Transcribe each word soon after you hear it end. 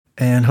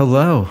And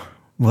hello,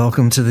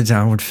 welcome to the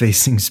Downward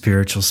Facing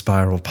Spiritual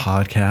Spiral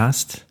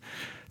podcast.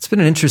 It's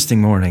been an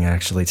interesting morning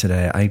actually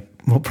today. I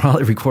will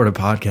probably record a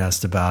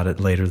podcast about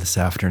it later this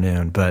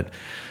afternoon, but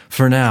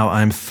for now,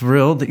 I'm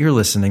thrilled that you're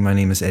listening. My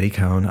name is Eddie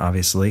Cohn,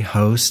 obviously,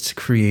 host,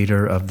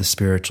 creator of the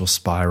Spiritual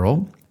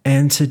Spiral.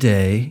 And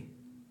today,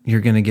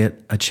 you're going to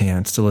get a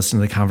chance to listen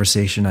to the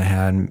conversation I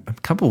had a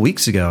couple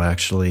weeks ago,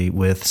 actually,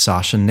 with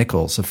Sasha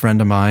Nichols, a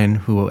friend of mine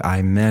who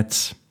I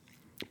met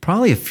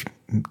probably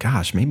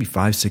maybe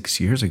 5-6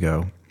 years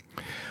ago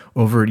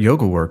over at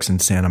Yoga Works in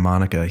Santa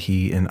Monica.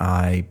 He and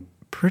I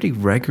pretty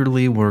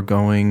regularly were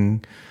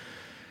going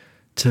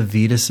to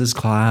Vitas's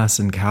class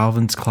and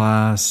Calvin's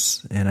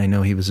class, and I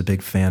know he was a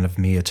big fan of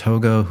Mia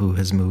Togo, who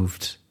has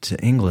moved to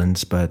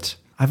England, but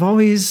I've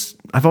always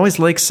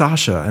liked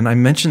Sasha, and I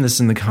mentioned this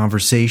in the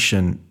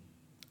conversation.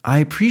 I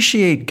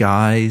appreciate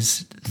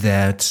guys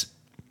that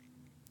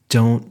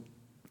don't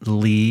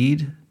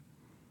lead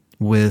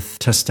with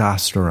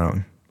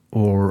testosterone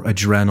or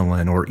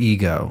adrenaline or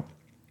ego.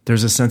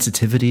 There's a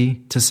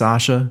sensitivity to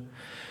Sasha.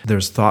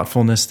 There's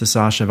thoughtfulness to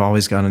Sasha. I've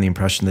always gotten the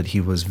impression that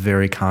he was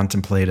very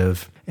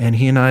contemplative. And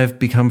he and I have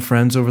become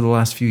friends over the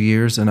last few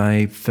years, and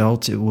I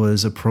felt it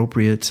was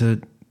appropriate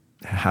to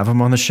have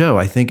him on the show.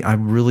 I think I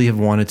really have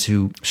wanted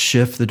to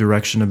shift the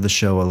direction of the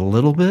show a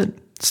little bit.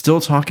 Still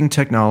talking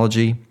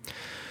technology,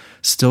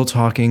 still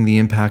talking the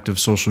impact of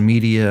social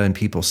media and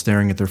people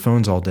staring at their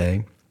phones all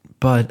day.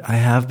 But I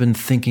have been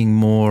thinking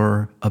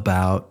more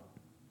about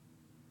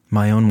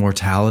my own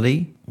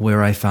mortality,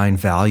 where I find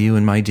value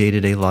in my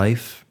day-to-day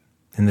life,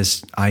 and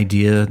this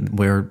idea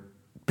where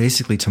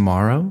basically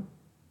tomorrow,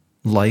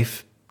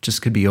 life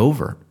just could be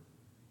over.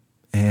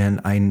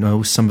 And I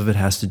know some of it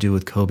has to do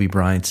with Kobe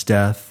Bryant's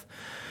death.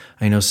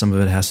 I know some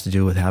of it has to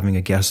do with having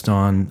a guest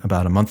on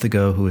about a month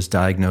ago who was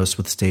diagnosed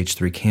with stage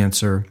 3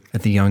 cancer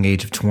at the young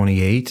age of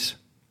 28.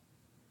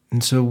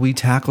 And so we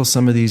tackle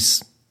some of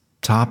these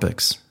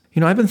topics. You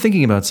know, I've been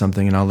thinking about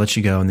something, and I'll let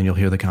you go, and then you'll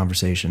hear the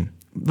conversation.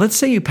 Let's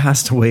say you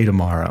passed away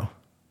tomorrow.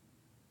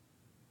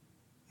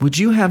 Would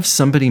you have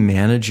somebody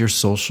manage your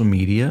social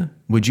media?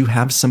 Would you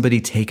have somebody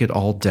take it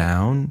all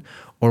down?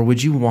 Or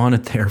would you want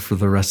it there for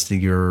the rest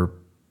of your,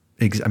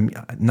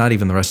 not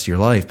even the rest of your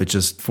life, but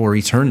just for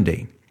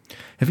eternity?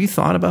 Have you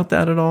thought about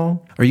that at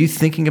all? Are you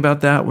thinking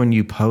about that when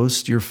you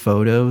post your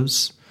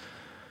photos?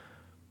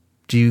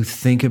 Do you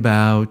think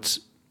about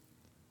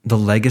the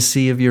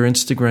legacy of your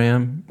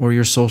Instagram or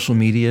your social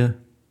media?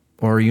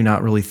 Or are you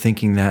not really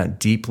thinking that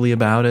deeply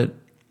about it?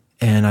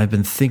 And I've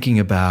been thinking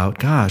about,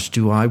 gosh,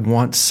 do I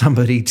want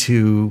somebody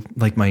to,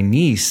 like my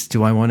niece,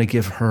 do I want to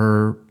give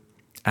her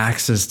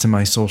access to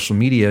my social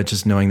media,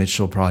 just knowing that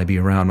she'll probably be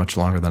around much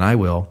longer than I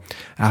will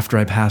after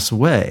I pass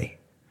away?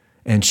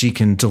 And she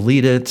can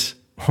delete it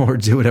or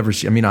do whatever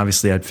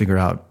obviously I'd figure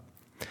out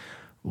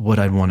what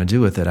I'd want to do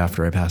with it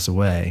after I pass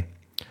away.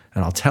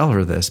 And I'll tell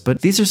her this.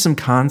 But these are some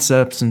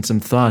concepts and some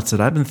thoughts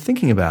that I've been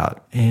thinking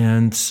about.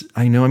 And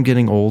I know I'm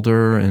getting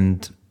older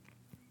and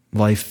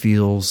life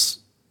feels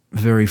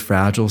very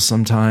fragile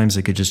sometimes.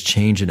 It could just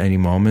change at any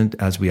moment,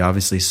 as we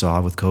obviously saw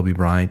with Kobe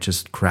Bryant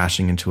just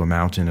crashing into a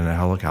mountain in a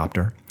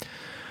helicopter.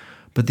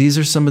 But these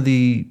are some of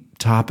the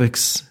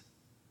topics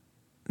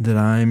that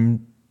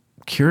I'm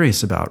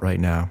curious about right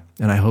now.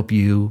 And I hope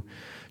you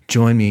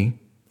join me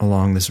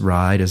along this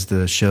ride as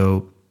the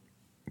show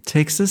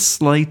takes this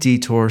slight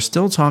detour,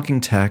 still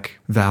talking tech,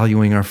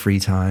 valuing our free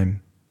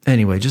time.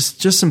 Anyway,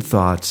 just some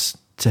thoughts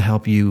to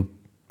help you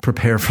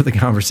prepare for the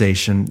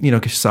conversation. You know,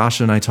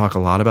 Sasha and I talk a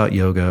lot about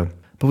yoga,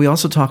 but we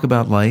also talk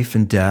about life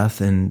and death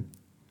and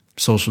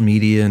social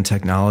media and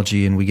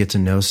technology, and we get to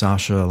know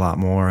Sasha a lot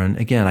more. And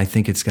again, I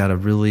think it's got a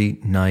really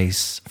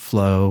nice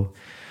flow.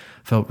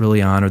 Felt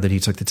really honored that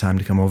he took the time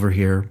to come over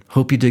here.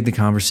 Hope you dig the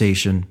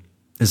conversation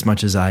as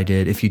much as I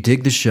did. If you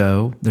dig the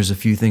show, there's a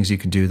few things you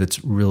can do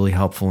that's really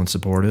helpful and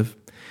supportive.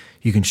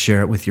 You can share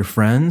it with your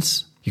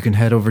friends. You can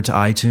head over to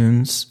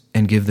iTunes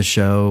and give the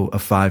show a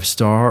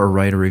 5-star or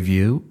write a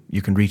review.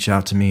 You can reach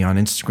out to me on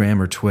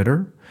Instagram or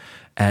Twitter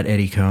at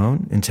Eddie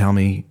Cohn and tell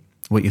me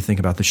what you think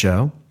about the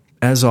show.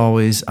 As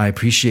always, I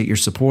appreciate your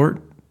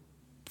support.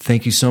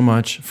 Thank you so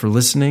much for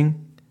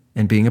listening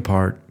and being a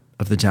part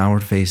of the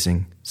Downward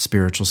Facing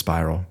Spiritual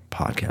Spiral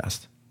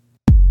podcast.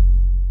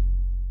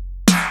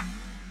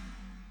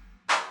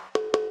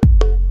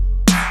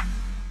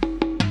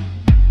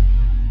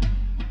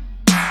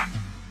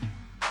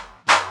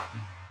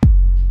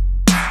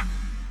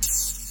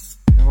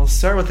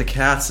 Start with the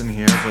cats in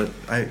here, but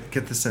I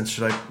get the sense,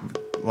 should I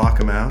lock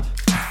them out?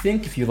 I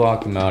think if you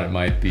lock them out, it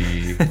might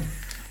be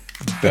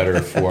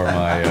better for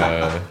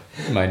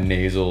my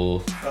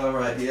nasal. Oh,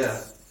 right,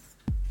 yeah.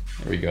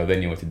 There we go. They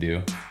knew what to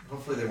do.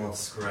 Hopefully they won't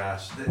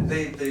scratch. If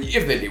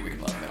they do, we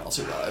can let them in. I'll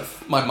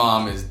survive. My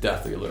mom is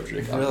deathly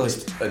allergic. Really? I'm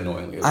just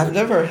annoyingly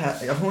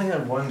allergic. I've only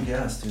had one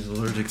guest who's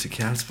allergic to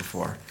cats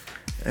before.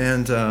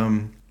 And,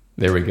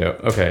 there we go.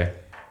 Okay.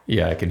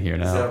 Yeah, I can hear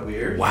now. Is that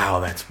weird? Wow,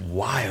 that's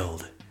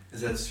wild. Is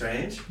that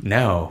strange?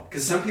 No.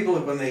 Because some people,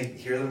 when they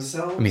hear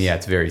themselves... I mean, yeah,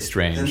 it's very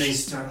strange. Then they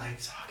start, like,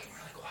 talking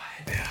really quiet.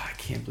 I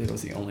can't believe I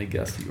was the only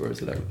guest of yours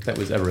that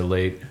was ever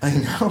late. I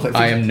know.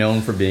 I am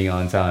known for being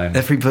on time.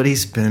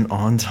 Everybody's been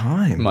on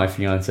time. My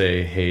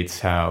fiance hates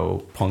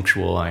how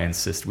punctual I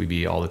insist we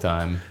be all the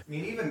time. I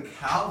mean, even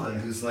Calvin,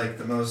 who's like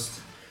the most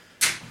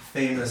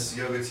famous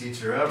yoga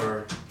teacher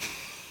ever,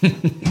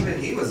 even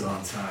he was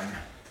on time.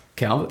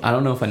 Calvin? I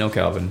don't know if I know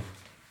Calvin.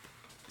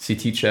 Does he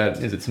teach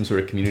at, is it some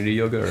sort of community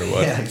yoga or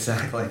what? Yeah,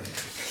 exactly.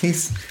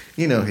 He's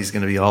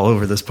going to be all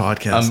over this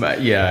podcast.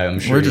 I'm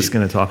sure. We're just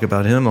going to talk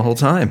about him the whole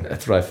time.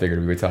 That's what I figured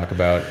we would talk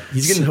about.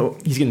 He's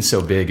getting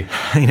so big.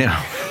 I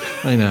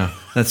know.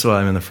 That's why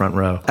I'm in the front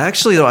row.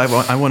 Actually, though,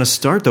 I want to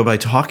start, though, by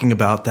talking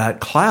about that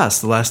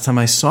class the last time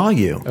I saw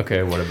you.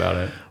 Okay, what about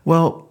it?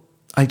 Well,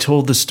 I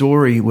told the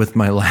story with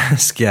my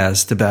last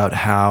guest about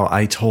how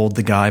I told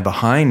the guy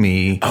behind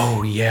me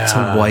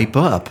to wipe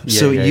up.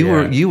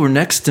 You were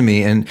next to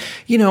me, and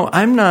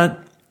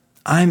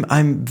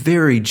I'm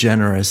very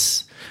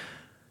generous.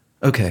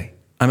 Okay,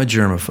 I'm a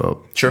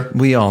germaphobe. Sure.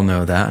 We all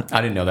know that.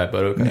 I didn't know that,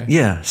 but okay.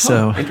 Yeah,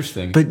 so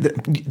interesting. But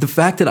the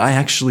fact that I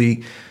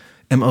actually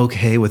am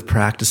okay with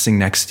practicing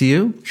next to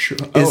you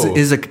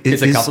is a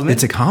compliment.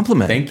 It's a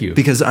compliment. Thank you.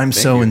 Because I'm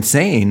so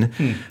insane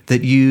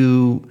that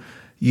you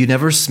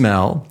never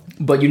smell.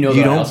 But you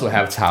don't also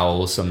have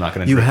towels, so I'm not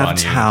going to drip on you. You have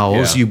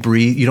towels. Yeah. You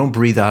breathe. You don't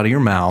breathe out of your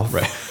mouth.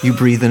 Right. You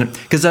breathe in.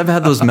 Because I've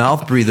had those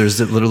mouth breathers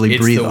that literally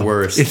breathe. It's the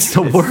worst. It's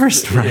the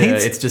worst, right? Yeah,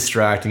 it's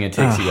distracting. It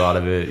takes you out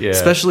of it. Yeah.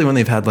 Especially when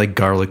they've had like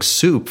garlic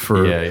soup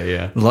for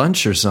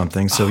lunch or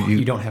something. So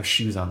you don't have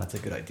shoes on. That's a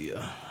good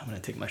idea. I'm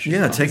going to take my shoes off.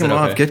 Yeah, take them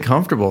off. Get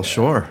comfortable. Yeah.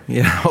 Sure.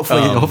 Yeah.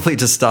 Hopefully it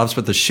just stops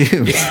with the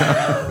shoes.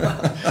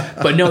 Yeah.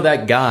 But no,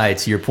 that guy,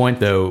 to your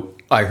point though,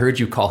 I heard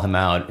you call him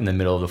out in the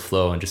middle of the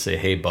flow and just say,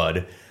 "Hey,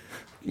 bud."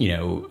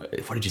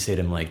 What did you say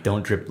to him? Like,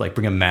 don't drip, like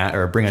bring a mat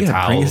or bring a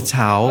towel. Bring a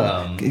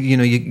towel.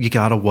 You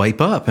got to wipe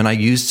up. And I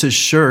used his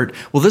shirt.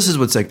 Well, this is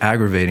what's like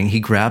aggravating. He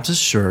grabs his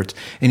shirt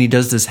and he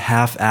does this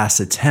half-ass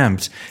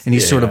attempt and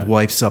he sort of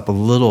wipes up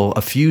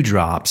a few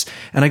drops.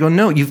 And I go,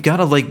 no, you've got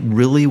to like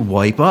really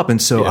wipe up.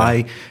 And so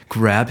I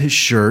grab his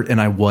shirt and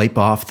I wipe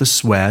off the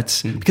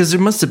sweat because there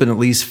must have been at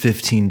least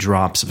 15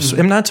 drops of sweat.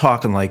 I'm not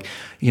talking like,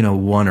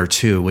 one or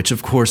two, which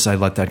of course I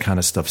let that kind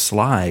of stuff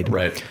slide.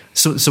 Right.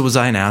 So was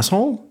I an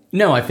asshole?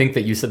 No, I think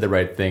that you said the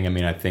right thing. I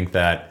mean, I think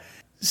that,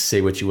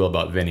 say what you will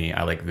about Vinny,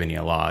 I like Vinny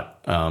a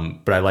lot.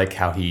 But I like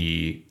how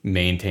he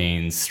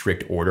maintains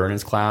strict order in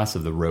his class. So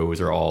the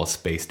rows are all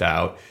spaced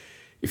out.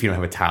 If you don't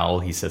have a towel,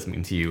 he says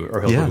something to you,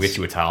 or he'll go get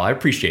you a towel. I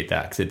appreciate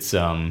that because it's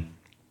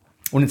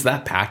when it's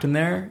that packed in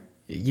there,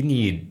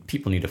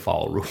 people need to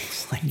follow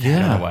rules like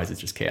that. Otherwise,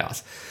 it's just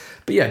chaos.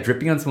 But yeah,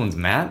 dripping on someone's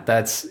mat,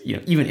 that's,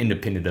 even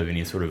independent of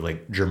any sort of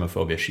like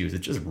germaphobe issues,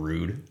 it's just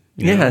rude.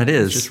 It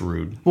is. It's just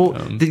rude. Well,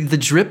 the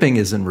dripping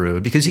isn't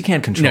rude because you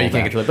can't control that. No, you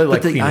can't control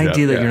it. But the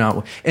idea that you're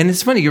not... And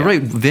it's funny, you're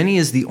right. Vinny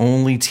is the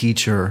only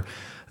teacher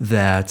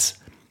that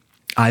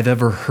I've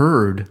ever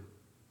heard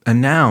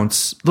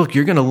announce, look,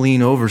 you're going to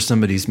lean over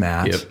somebody's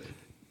mat,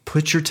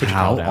 put your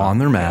towel on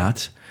their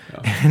mat.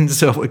 Yeah. And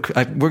so we're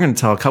going to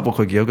tell a couple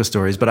quick yoga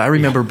stories, but I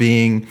remember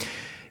being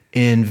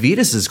in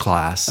Vitas's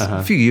class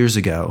a few years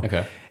ago.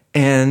 Okay.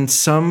 And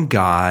some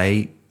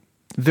guy,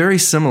 very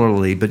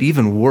similarly, but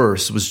even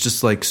worse, was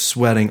just like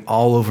sweating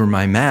all over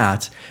my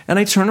mat. And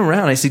I turn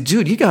around, I say,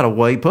 dude, you got to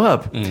wipe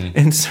up.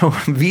 And so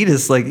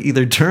Vitas, like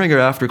either during or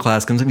after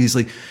class comes up, he's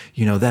like,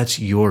 that's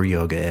your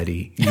yoga,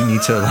 Eddie. You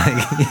need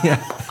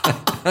to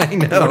I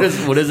know.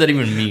 What does that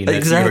even mean?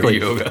 Exactly.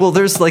 That's your yoga. Well,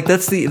 there's like,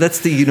 that's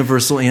the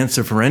universal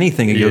answer for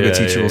anything a yoga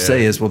teacher will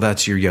say is, well,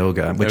 that's your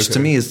yoga, which to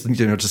me is,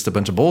 just a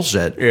bunch of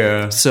bullshit.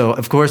 Yeah. So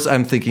of course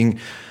I'm thinking,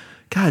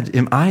 God,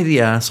 am I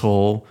the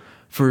asshole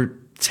for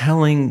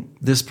telling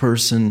this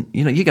person,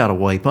 you got to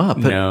wipe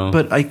up?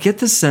 But I get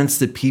the sense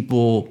that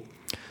people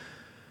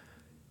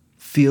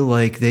feel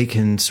like they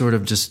can sort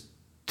of just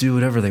do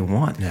whatever they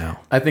want now.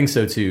 I think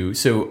so too.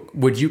 So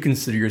would you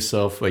consider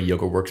yourself a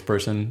yoga works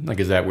person? Like,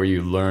 is that where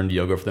you learned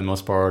yoga for the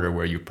most part, or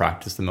where you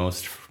practice the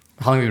most?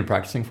 How long have you been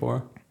practicing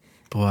for?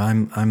 Boy,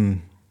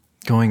 I'm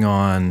going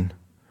on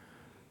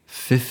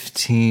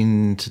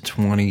 15 to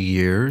 20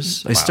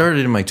 years. Wow. I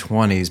started in my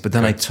 20s, but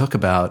then I took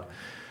about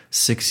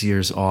 6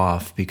 years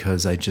off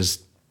because I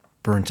just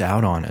burnt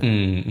out on it.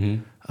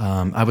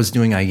 Mm-hmm. I was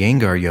doing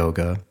Iyengar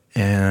yoga,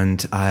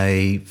 and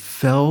I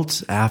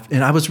felt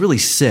and I was really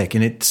sick,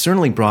 and it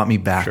certainly brought me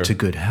back to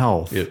good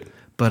health. Yep.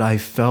 But I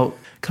felt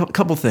a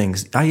couple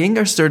things.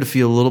 Iyengar started to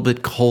feel a little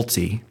bit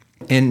culty.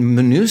 And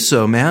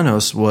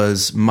Manos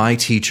was my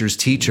teacher's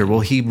teacher.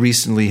 Well, he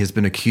recently has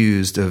been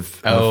accused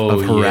of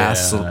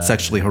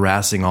sexually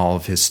harassing all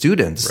of his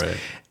students. Right.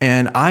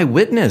 And I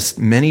witnessed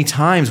many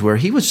times where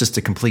he was just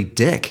a complete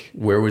dick.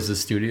 Where was the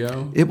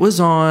studio? It was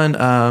on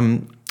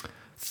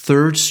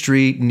 3rd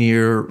Street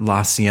near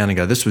La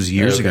Cienega. This was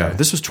years ago.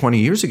 This was 20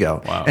 years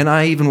ago. Wow. And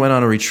I even went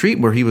on a retreat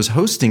where he was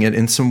hosting it,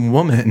 and some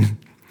woman,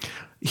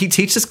 he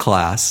teaches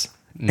class,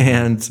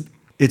 and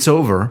it's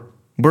over.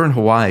 We're in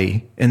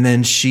Hawaii, and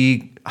then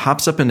she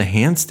hops up in a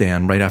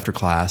handstand right after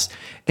class,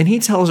 and he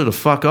tells her to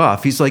fuck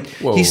off. He's like,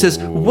 he says,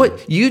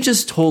 "What? You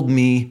just told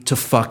me to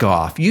fuck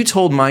off. You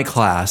told my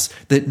class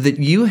that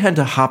you had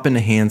to hop in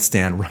a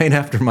handstand right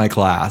after my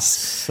class."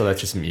 So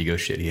that's just some ego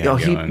shit he had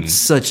going.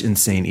 Such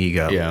insane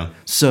ego. Yeah.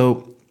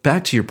 So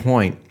back to your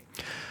point,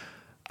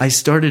 I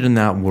started in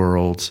that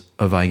world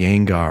of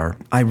Iyengar.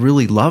 I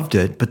really loved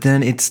it, but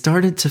then it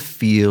started to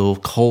feel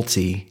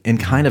culty and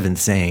kind of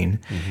insane.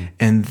 Mm-hmm.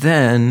 And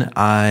then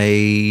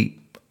I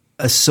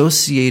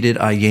associated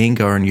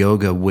Iyengar and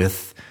yoga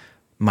with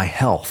my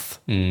health.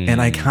 Mm.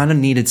 And I kind of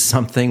needed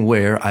something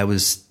where I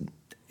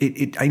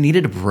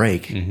needed a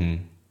break.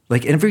 Mm-hmm.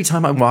 Like every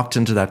time I walked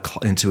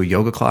into a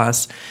yoga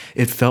class,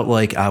 it felt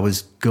like I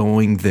was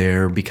going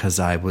there because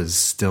I was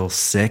still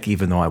sick,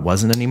 even though I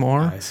wasn't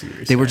anymore. I see what you're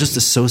They saying. were just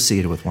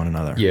associated with one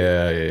another.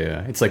 Yeah.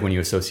 It's like when you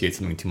associate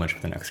something too much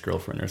with an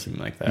ex-girlfriend or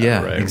something like that.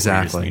 Yeah, right?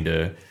 exactly.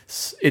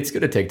 It's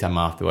good to take time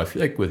off, though. I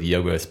feel like with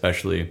yoga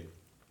especially,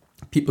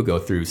 people go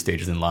through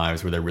stages in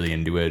lives where they're really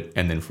into it,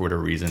 and then for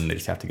whatever reason, they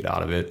just have to get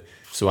out of it.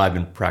 So I've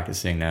been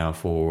practicing now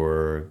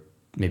for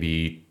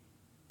maybe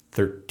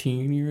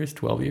 13 years,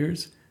 12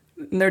 years.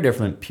 And there are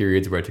different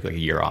periods where I took like a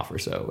year off or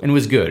so. And it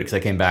was good because I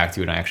came back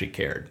to it and I actually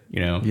cared,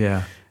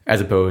 Yeah.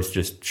 As opposed to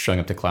just showing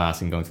up to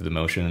class and going through the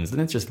motions. Then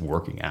it's just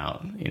working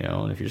out, And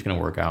if you're just going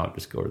to work out,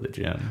 just go to the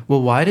gym.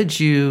 Well, why did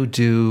you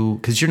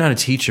because you're not a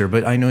teacher,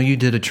 but I know you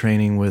did a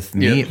training with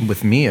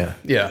Mia.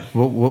 Yeah.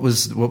 What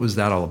was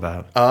that all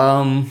about?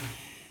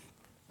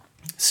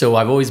 So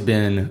I've always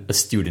been a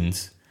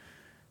student.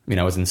 I mean,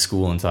 I was in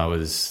school until I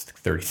was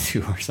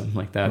 32 or something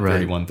like that, right.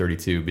 31,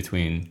 32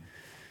 between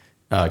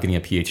getting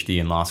a PhD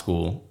in law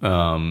school.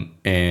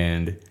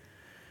 And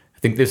I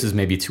think this is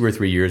maybe 2 or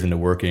 3 years into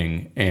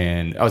working,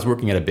 and I was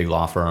working at a big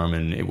law firm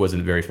and it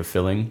wasn't very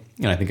fulfilling.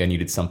 And I think I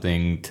needed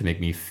something to make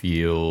me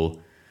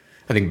feel,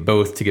 I think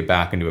both to get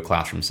back into a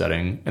classroom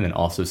setting and then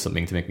also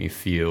something to make me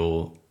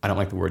feel, I don't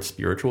like the word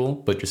spiritual,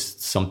 but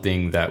just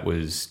something that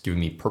was giving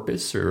me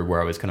purpose or where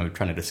I was kind of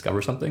trying to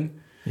discover something.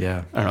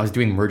 Yeah. I don't know. I was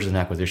doing mergers and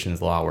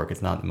acquisitions law work.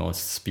 It's not the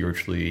most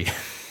spiritually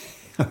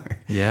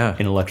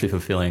intellectually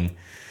fulfilling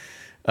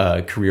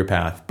career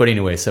path. But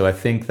anyway, so I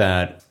think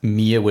that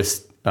Mia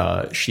was,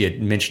 she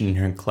had mentioned in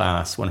her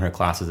class, one of her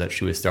classes, that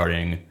she was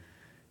starting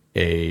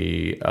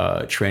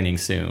a training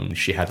soon.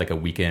 She had like a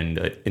weekend,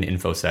 an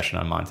info session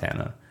on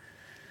Montana.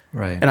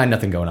 Right. And I had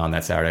nothing going on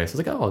that Saturday. So I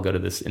was like, I'll go to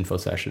this info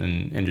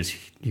session and just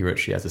hear what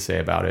she has to say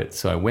about it.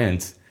 So I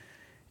went,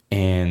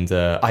 and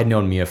I'd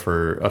known Mia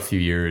for a few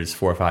years,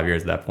 4 or 5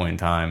 years at that point in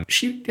time.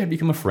 She had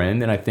become a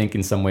friend, and I think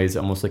in some ways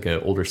almost like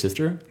an older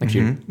sister. Like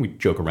we'd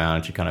joke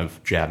around. She kind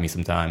of jabbed me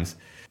sometimes.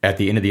 At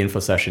the end of the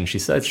info session,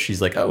 she's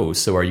like, "Oh,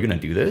 so are you going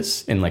to do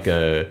this?" In like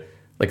a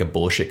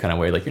bullshit kind of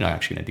way, like, "You're not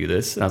actually going to do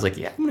this." And I was like,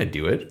 "Yeah, I'm going to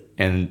do it."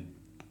 And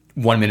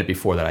 1 minute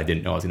before that, I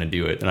didn't know I was going to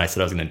do it. And I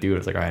said I was going to do it. I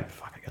was like, "All right,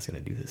 fuck, I guess I'm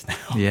going to do this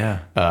now."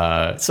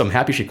 Yeah. So I'm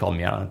happy she called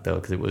me out on it, though,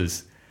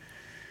 because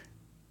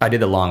I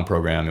did a long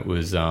program. It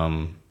was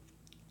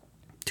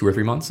 2 or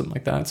 3 months, something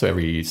like that. So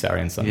every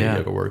Saturday and Sunday,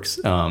 yoga works.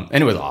 And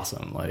it was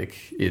awesome. Like,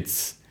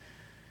 it's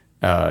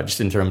just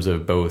in terms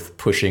of both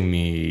pushing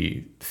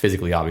me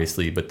physically,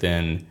 obviously, but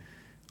then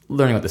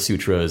learning about the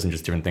sutras and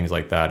just different things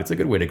like that. It's a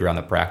good way to ground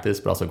the practice,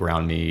 but also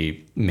ground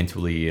me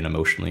mentally and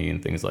emotionally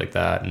and things like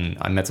that. And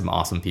I met some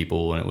awesome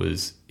people, and it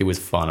was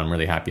fun. I'm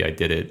really happy I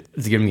did it.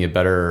 It's given me a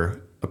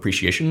better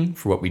appreciation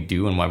for what we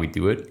do and why we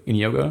do it in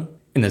yoga.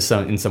 And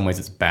in some ways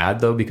it's bad,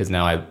 though, because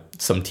now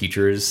some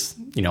teachers,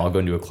 I'll go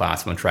into a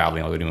class when I'm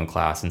traveling, I'll go to a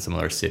class in some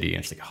other city,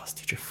 and it's like, oh, this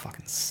teacher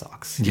fucking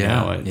sucks.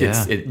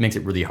 It makes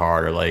it really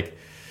hard. Or like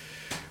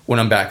when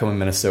I'm back home in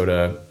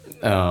Minnesota,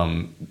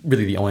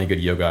 really the only good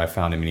yoga I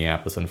found in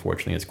Minneapolis,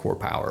 unfortunately, is Core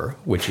Power,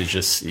 which is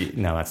just,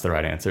 no, that's the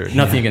right answer.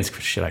 Nothing against,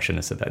 I shouldn't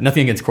have said that.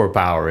 Nothing against Core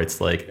Power. It's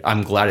like,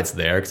 I'm glad it's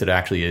there because it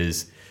actually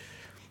is,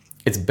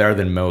 it's better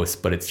than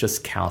most, but it's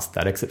just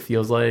calisthenics, it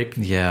feels like.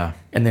 Yeah.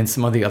 And then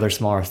some of the other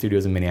smaller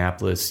studios in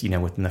Minneapolis,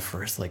 within the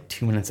first like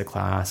 2 minutes of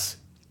class,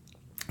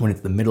 when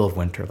it's the middle of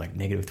winter, like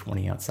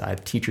 -20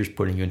 outside, teachers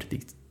putting you into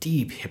these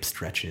deep hip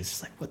stretches.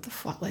 It's like, what the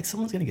fuck? Like,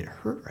 someone's going to get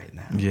hurt right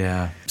now.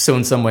 Yeah. So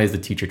in some ways, the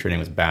teacher training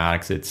was bad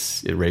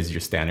because it raises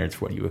your standards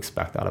for what you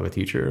expect out of a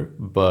teacher.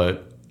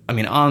 But I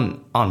mean,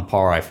 on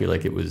par, I feel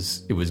like it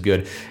was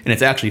good. And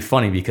it's actually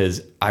funny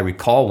because I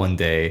recall one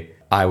day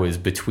I was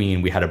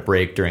we had a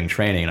break during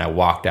training, and I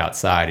walked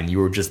outside, and you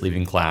were just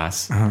leaving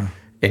class, and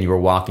you were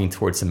walking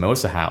towards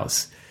Samosa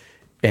House.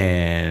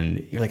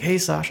 And you're like, "Hey,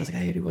 Sasha." I was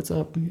like, "Hey, dude, what's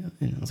up?" And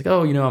I was like,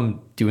 "Oh,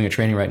 I'm doing a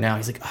training right now."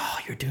 He's like, "Oh,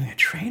 you're doing a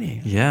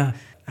training?" Yeah.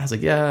 I was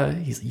like, "Yeah."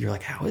 You're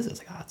like, "How is it?" I was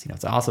like, "Oh,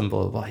 it's awesome,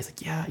 blah, blah, blah." He's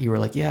like, "Yeah." You were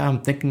like, "Yeah, I'm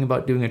thinking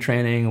about doing a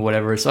training or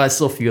whatever." So I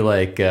still feel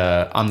like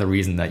I'm the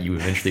reason that you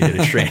eventually did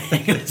a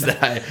training. Is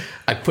that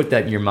I put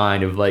that in your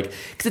mind of like,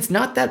 because it's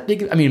not that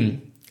big. I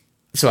mean,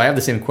 so I have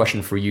the same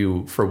question for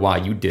you for why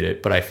you did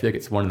it, but I feel like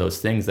it's one of those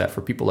things that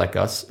for people like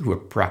us who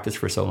have practiced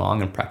for so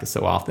long and practice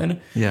so often,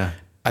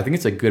 I think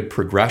it's a good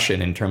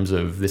progression in terms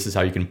of this is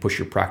how you can push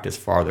your practice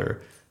further.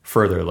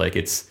 Like,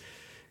 it's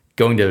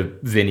going to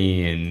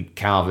Vinny and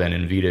Calvin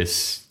and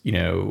Vitas,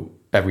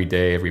 every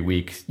day, every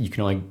week, you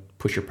can only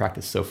push your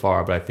practice so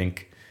far. But I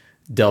think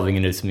delving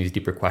into some of these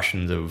deeper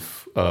questions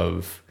of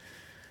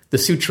the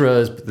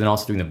sutras, but then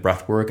also doing the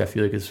breath work, I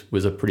feel like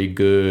was a pretty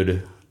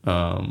good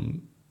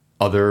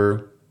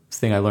other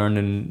thing I learned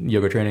in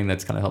yoga training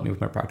that's kind of helped me with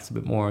my practice a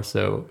bit more.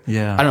 So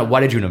yeah, I don't know. Why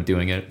did you end up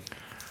doing it?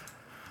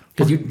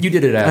 Because you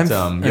did it at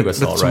Yoga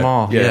Salt, right?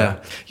 Small,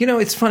 yeah. You know,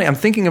 it's funny. I'm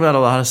thinking about a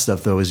lot of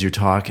stuff, though, as you're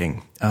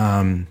talking.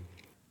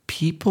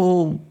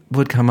 People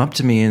would come up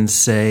to me and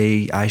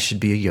say I should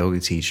be a yoga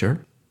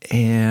teacher.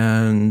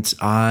 And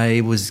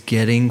I was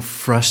getting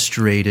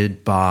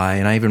frustrated by,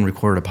 and I even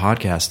recorded a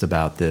podcast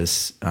about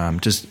this,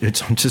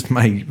 it's just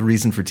my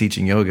reason for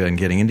teaching yoga and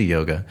getting into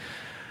yoga.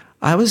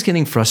 I was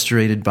getting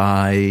frustrated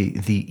by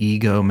the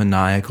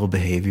egomaniacal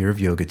behavior of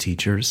yoga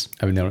teachers.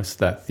 I've noticed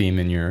that theme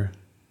in your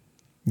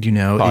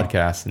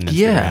podcast and Instagram.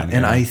 Yeah,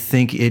 and I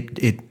think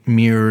it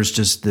mirrors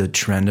just the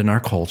trend in our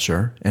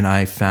culture, and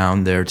I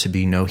found there to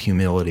be no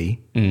humility.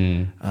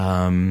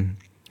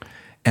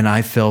 And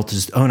I felt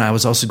and I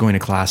was also going to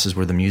classes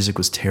where the music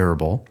was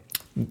terrible.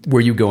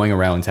 Were you going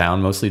around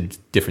town, mostly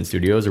different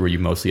studios, or were you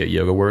mostly at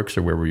Yoga Works,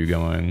 or where were you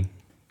going?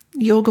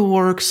 Yoga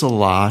Works a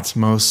lot,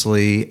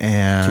 mostly.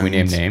 And can we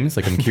name names?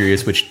 Like, I'm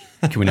curious which.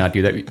 Can we not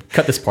do that?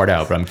 Cut this part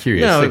out, but I'm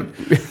curious. No,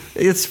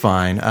 it's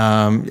fine.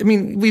 I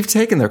mean, we've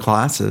taken their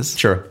classes.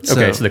 Sure.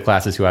 Okay, so the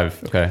classes who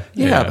I've... Okay.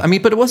 Yeah, I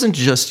mean, but it wasn't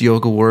just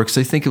Yoga Works.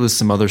 I think it was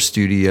some other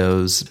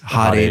studios.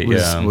 Hot 8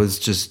 was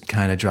just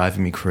kind of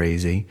driving me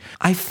crazy.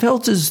 I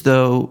felt as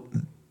though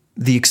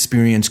the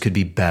experience could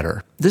be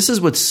better. This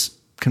is what's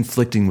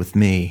conflicting with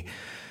me.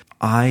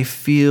 I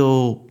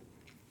feel...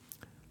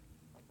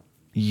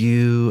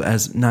 one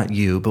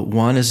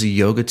as a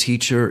yoga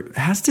teacher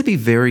has to be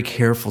very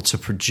careful to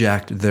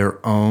project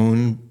their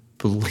own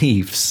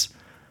beliefs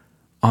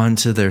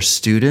onto their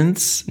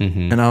students.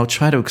 And I'll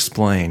try to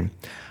explain.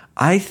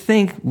 I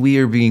think we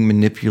are being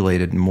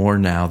manipulated more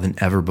now than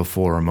ever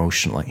before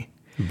emotionally.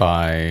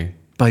 By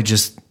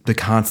just the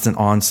constant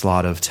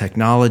onslaught of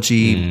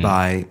technology,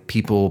 by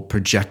people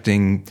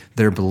projecting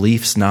their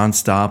beliefs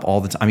nonstop all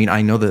the time. I mean,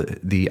 I know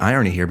the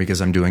irony here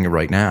because I'm doing it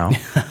right now.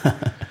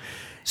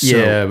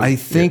 So I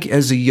think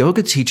as a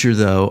yoga teacher,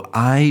 though,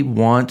 I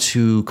want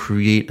to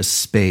create a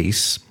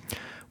space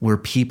where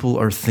people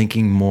are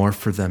thinking more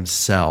for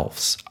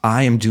themselves.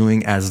 I am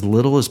doing as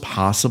little as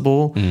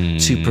possible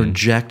to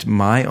project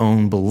my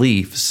own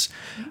beliefs.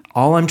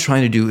 All I'm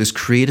trying to do is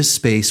create a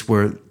space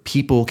where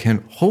people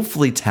can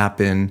hopefully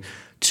tap in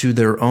to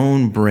their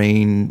own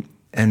brain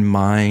and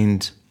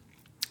mind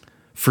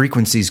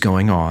frequencies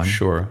going on.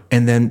 Sure.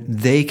 And then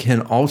they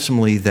can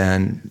ultimately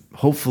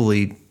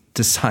hopefully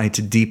decide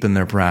to deepen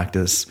their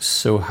practice.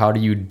 So how do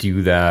you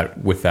do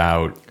that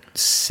without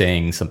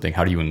saying something?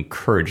 How do you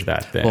encourage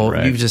that then? Well,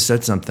 right? You've just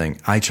said something.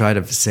 I try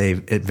to say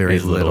it very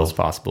as little as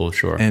possible,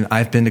 sure. And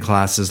I've been to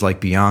classes like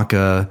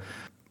Bianca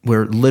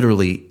where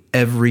literally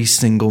every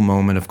single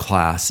moment of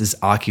class is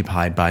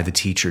occupied by the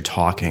teacher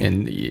talking.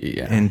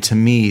 And to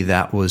me,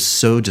 that was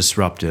so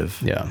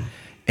disruptive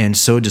and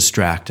so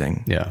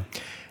distracting. Yeah.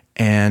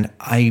 And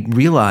I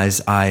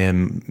realize I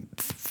am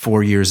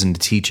 4 years into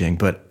teaching,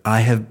 but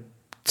I have,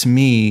 to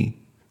me,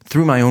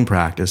 through my own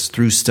practice,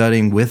 through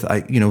studying with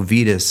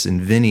Vitas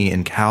and Vinny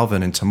and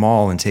Calvin and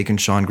Tamal and taking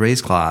Sean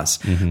Gray's class,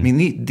 I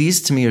mean,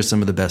 these to me are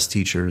some of the best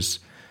teachers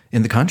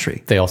in the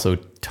country. They also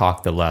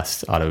talk the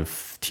less out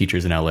of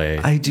teachers in LA.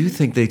 I do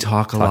think they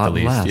talk a lot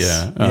less.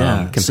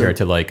 Yeah. Compared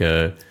to like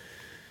a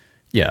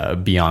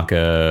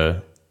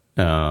Bianca.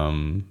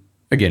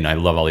 Again, I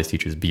love all these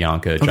teachers.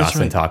 Bianca,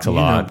 Jocelyn talks a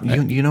lot.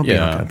 You know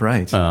Bianca,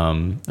 right?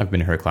 I've been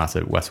to her class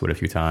at Westwood a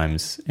few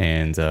times,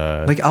 and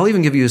I'll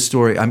even give you a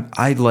story.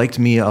 I liked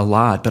Mia a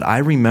lot, but I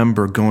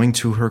remember going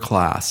to her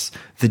class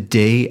the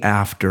day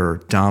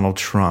after Donald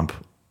Trump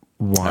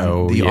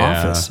won the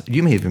office.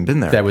 You may have even been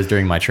there. That was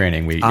during my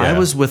training. I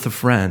was with a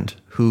friend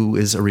who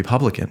is a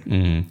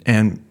Republican,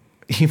 and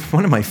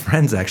one of my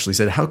friends actually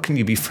said, "How can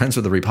you be friends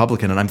with a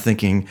Republican?" And I'm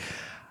thinking,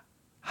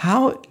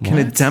 how can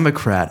a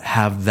Democrat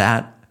have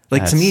that?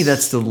 To me,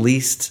 that's the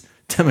least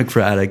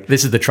democratic.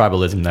 This is the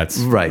tribalism that's...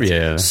 Right.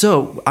 Yeah.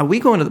 So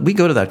we go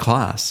to that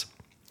class,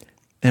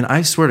 and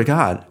I swear to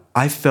God,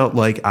 I felt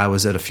like I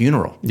was at a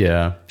funeral.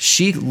 Yeah.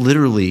 She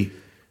literally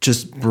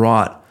just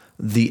brought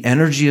the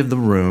energy of the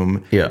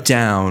room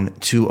down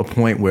to a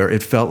point where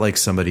it felt like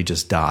somebody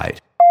just died.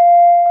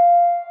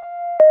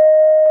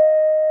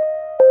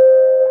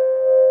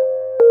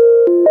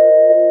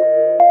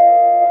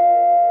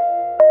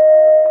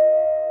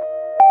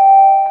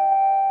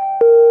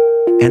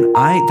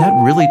 And that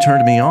really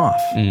turned me off.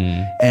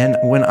 And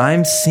when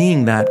I'm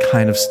seeing that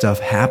kind of stuff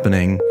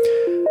happening,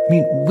 I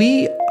mean,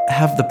 we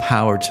have the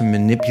power to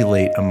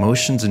manipulate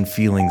emotions and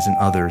feelings in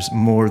others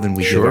more than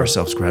we give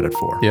ourselves credit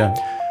for. Yeah,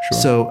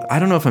 sure. So I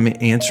don't know if I'm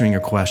answering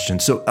your question.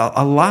 So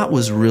a lot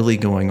was really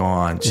going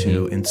on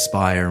to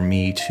inspire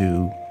me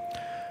to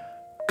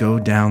go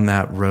down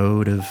that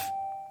road of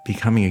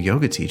becoming a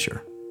yoga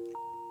teacher.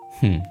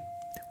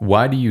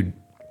 Why do you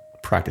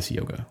practice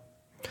yoga?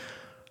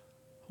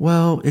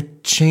 Well,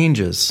 it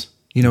changes.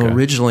 Okay.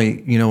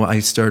 Originally, I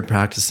started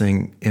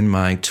practicing in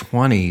my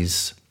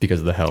 20s Because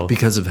of the health.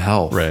 because of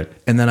health. Right.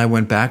 And then I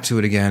went back to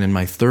it again in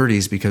my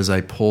 30s because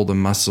I pulled a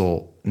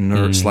muscle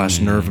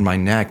nerve in my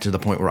neck to the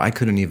point where I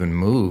couldn't even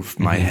move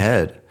my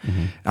head.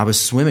 I was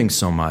swimming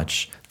so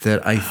much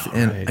that I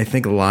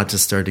think a lot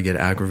just started to get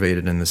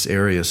aggravated in this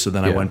area. So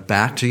then I went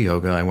back to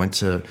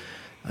yoga.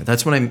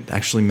 That's when I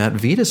actually met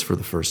Vitas for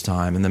the first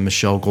time. And then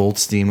Michelle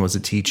Goldstein was a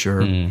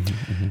teacher. And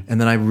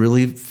then I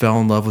really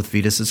fell in love with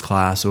Vitas's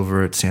class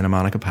over at Santa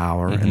Monica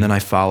Power. And then I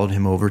followed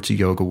him over to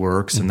Yoga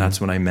Works. And that's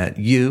when I met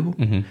you.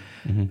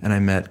 And I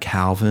met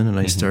Calvin. And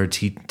I started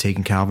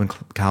taking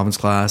Calvin's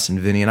class and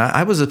Vinny. And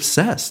I was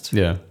obsessed.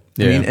 Yeah.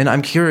 I mean, and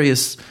I'm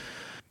curious.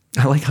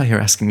 I like how you're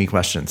asking me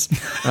questions.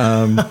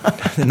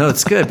 No,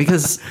 it's good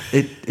because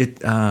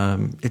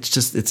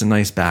it's a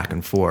nice back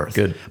and forth.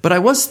 Good. But I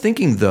was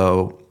thinking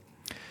though,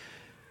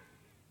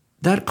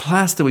 that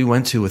class that we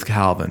went to with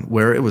Calvin,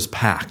 where it was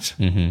packed,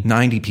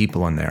 90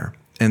 people in there,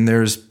 and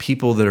there's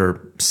people that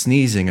are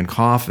sneezing and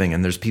coughing,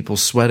 and there's people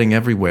sweating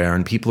everywhere,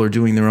 and people are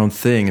doing their own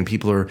thing, and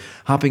people are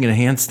hopping in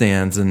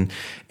handstands, and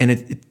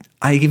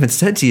I even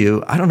said to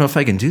you, I don't know if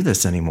I can do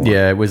this anymore.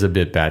 Yeah, it was a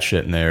bit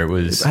batshit in there. It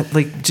was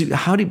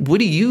what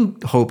do you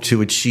hope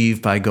to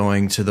achieve by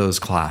going to those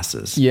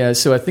classes? Yeah,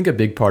 so I think a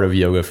big part of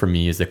yoga for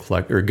me is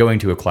going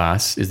to a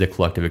class is the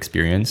collective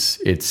experience.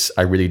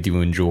 I really do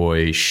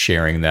enjoy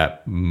sharing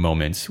that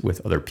moment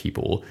with other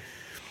people.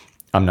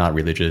 I'm not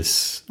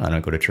religious. I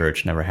don't go to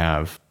church, never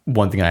have.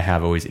 One thing I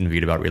have always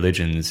envied about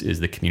religions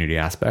is the community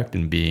aspect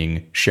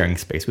and sharing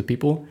space with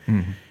people.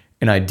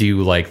 And I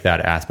do like that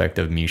aspect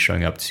of me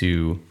showing up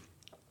to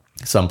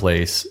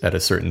someplace at a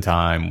certain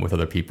time with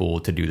other people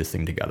to do this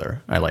thing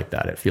together. I like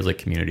that. It feels like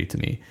community to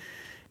me.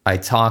 I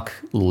talk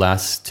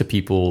less to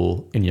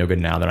people in yoga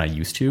now than I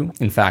used to.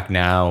 In fact,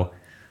 now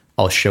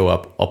I'll show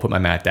up, I'll put my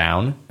mat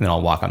down, and then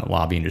I'll walk on the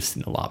lobby and just sit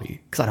in the lobby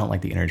because I don't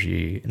like the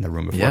energy in the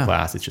room before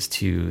class. It's just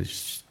too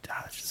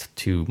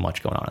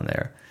much going on in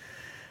there.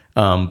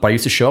 But I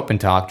used to show up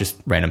and talk, just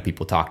random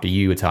people, talk to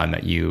you. It's how I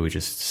met you.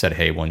 Just said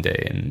hey one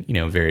day,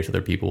 and various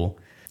other people.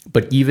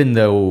 But even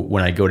though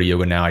when I go to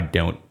yoga now, I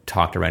don't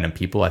talk to random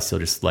people, I still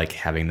just like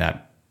having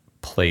that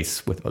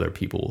place with other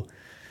people.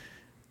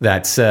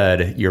 That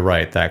said, you're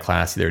right. That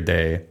class the other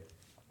day,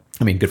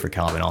 I mean, good for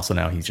Calvin. Also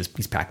now he's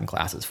packing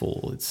classes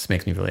full. It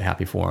makes me really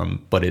happy for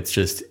him. But it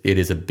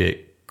is a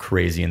bit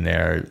crazy in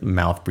there.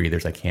 Mouth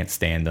breathers, I can't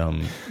stand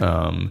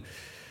them.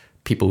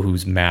 People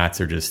whose mats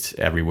are just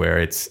everywhere.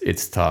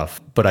 It's tough.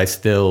 But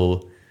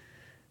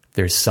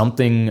there's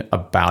something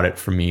about it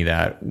for me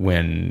that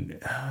when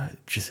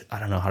I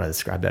don't know how to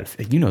describe that.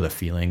 The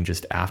feeling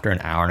just after an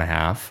hour and a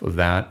half of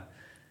that,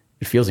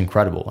 it feels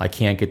incredible. I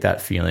can't get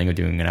that feeling of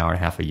doing an hour and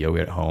a half of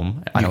yoga at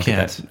home. I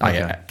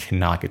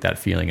cannot get that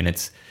feeling. And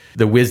it's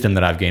the wisdom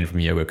that I've gained from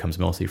yoga comes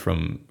mostly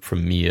from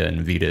Mia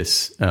and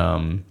Vitas.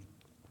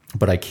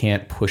 But I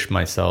can't push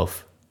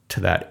myself to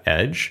that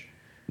edge.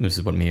 This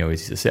is what Mia always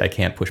used to say. I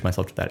can't push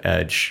myself to that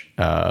edge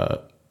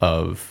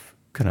of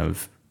kind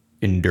of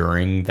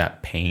enduring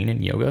that pain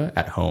in yoga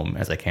at home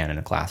as I can in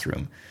a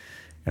classroom.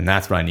 And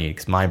that's what I need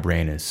because my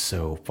brain is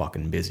so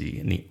fucking busy.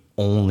 And the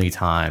only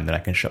time that I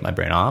can shut my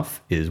brain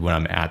off is when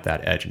I'm at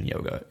that edge in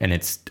yoga. And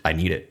I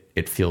need it.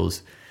 It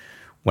feels,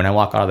 when I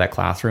walk out of that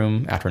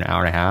classroom after an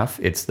hour and a half,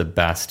 it's the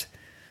best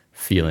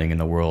feeling in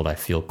the world. I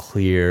feel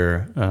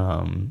clear.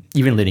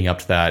 Even leading up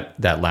to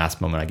that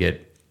last moment, I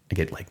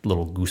get like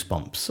little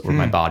goosebumps over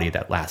my body at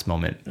that last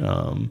moment.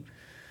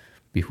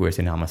 Before I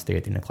say namaste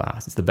at the end of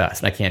class. It's the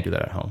best. And I can't do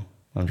that at home.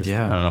 I don't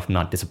know if I'm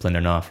not disciplined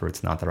enough or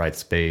it's not the right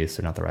space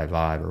or not the right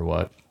vibe or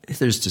what. If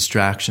there's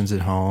distractions at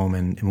home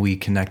and we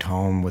connect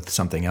home with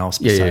something else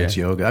besides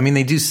yoga. I mean,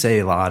 they do say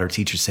a lot, or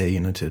teachers say,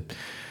 to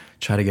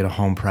try to get a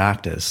home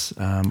practice,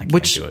 I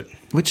can't do it.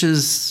 Which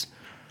is,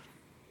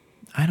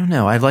 I don't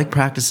know. I like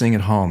practicing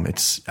at home.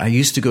 I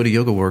used to go to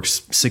Yoga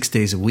Works 6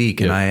 days a week,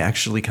 and I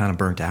actually kind of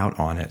burnt out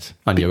on it.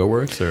 On Yoga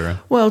Works, or?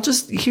 Well,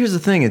 just here's the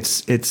thing.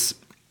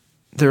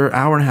 There are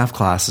hour and a half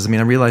classes. I mean,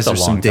 I realize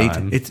there's some date.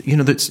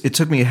 It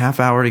took me a half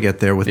hour to get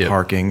there with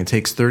parking. It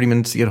takes 30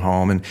 minutes to get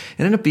home, and it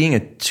ended up being a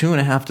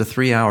 2.5 to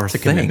 3 hour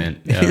thing.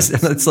 Commitment. Yeah.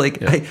 It's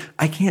like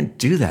I can't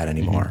do that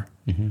anymore.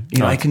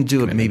 I can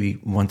do it maybe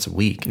once a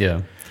week.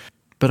 Yeah.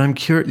 But I'm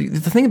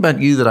curious. The thing about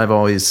you that I've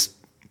always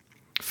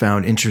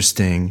found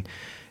interesting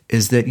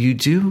is that you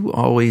do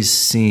always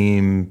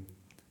seem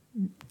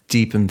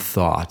deep in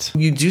thought.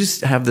 You do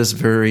have this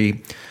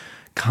very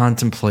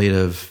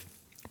contemplative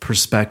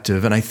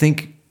perspective. And I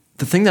think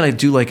the thing that I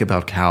do like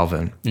about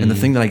Calvin and the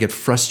thing that I get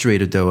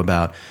frustrated though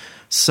about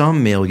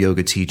some male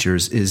yoga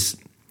teachers is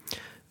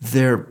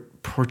they're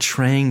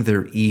portraying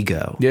their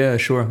ego. Yeah,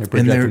 sure. They're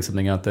projecting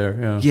something out there.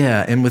 Yeah.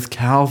 Yeah. And with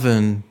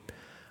Calvin,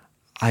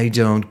 I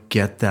don't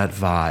get that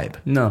vibe.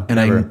 No, and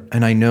never.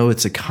 I know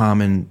it's a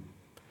common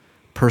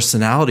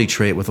personality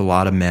trait with a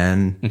lot of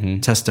men,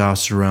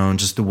 testosterone,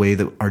 just the way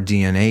that our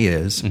DNA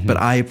is. But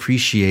I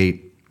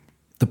appreciate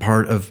the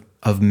part of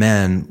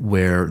men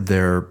where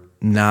they're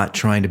not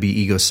trying to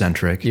be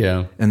egocentric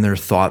and they're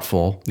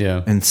thoughtful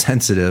and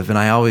sensitive. And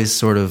I always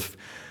sort of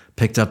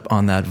picked up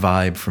on that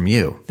vibe from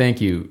you.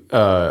 Thank you.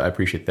 I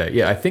appreciate that.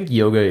 Yeah, I think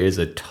yoga is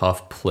a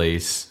tough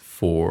place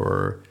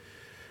for...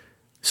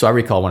 So I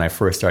recall when I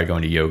first started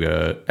going to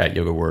yoga at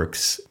Yoga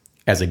Works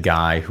as a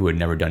guy who had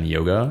never done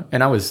yoga,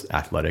 and I was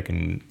athletic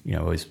and,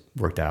 always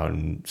worked out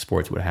in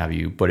sports, what have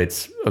you, but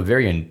it's a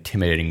very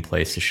intimidating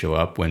place to show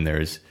up when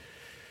there's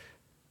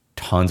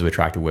tons of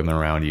attractive women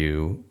around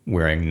you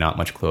wearing not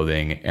much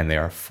clothing, and they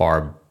are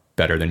far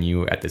better than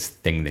you at this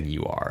thing than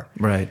you are.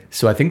 Right.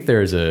 So I think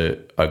there's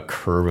a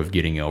curve of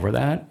getting over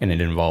that, and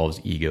it involves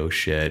ego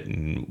shit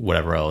and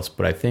whatever else.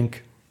 But I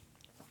think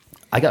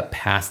I got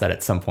past that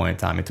at some point in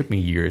time. It took me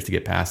years to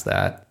get past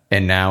that.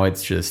 And now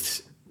it's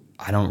just,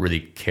 I don't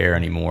really care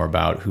anymore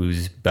about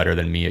who's better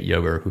than me at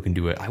yoga or who can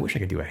do it. I wish I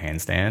could do a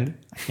handstand.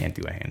 I can't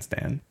do a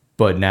handstand.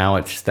 But now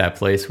it's just that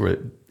place where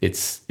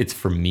it's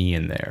for me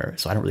in there.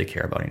 So I don't really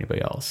care about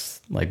anybody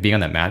else. Like being on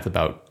that mat,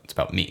 it's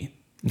about me.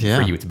 Yeah.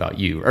 For you, it's about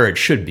you, or it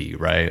should be,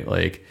 right?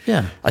 Like,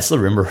 yeah. I still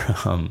remember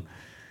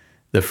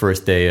the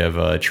first day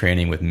of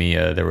training with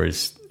Mia.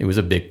 It was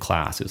a big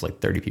class. It was like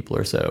 30 people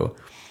or so,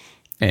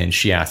 and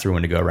she asked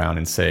everyone to go around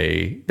and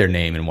say their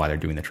name and why they're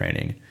doing the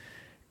training.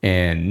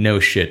 And no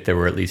shit, there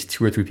were at least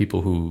 2 or 3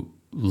 people who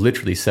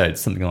literally said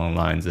something along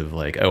the lines of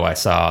like, "Oh, I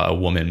saw a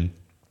woman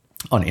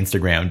on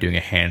Instagram doing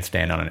a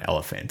handstand on an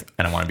elephant,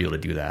 and I want to be able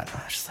to do that."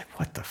 I was just like,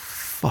 "What the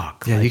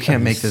fuck?" Yeah, like, you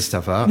can't make this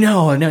stuff up.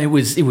 No, it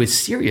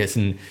was serious.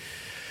 And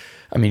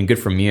I mean, good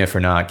for Mia for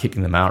not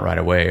kicking them out right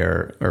away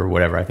or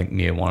whatever. I think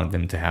Mia wanted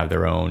them to have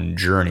their own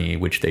journey,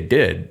 which they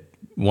did.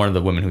 One of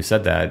the women who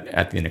said that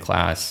at the end of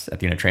class, at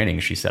the end of training,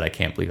 she said, "I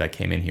can't believe I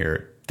came in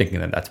here thinking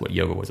that that's what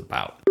yoga was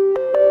about."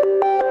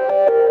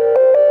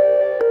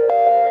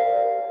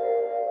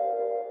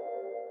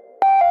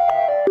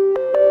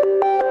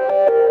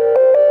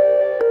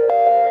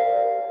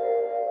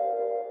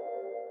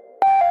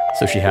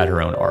 So she had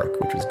her own arc,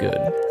 which was good.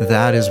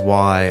 That is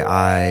why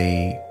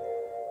I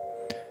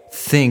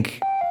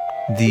think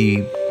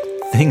the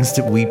things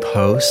that we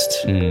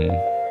post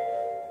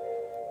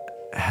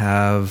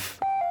have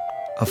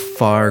a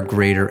far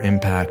greater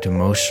impact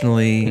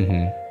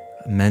emotionally,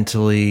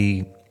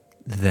 mentally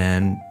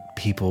than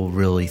people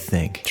really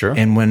think. Sure.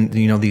 And when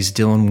these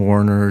Dylan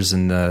Warners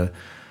and the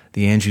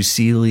Andrew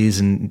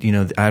Seeleys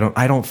and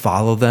I don't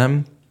follow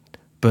them,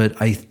 but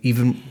I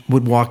even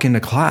would walk into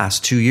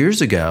class 2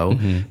 years ago.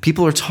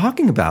 People are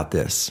talking about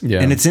this,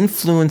 and it's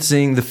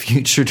influencing the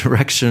future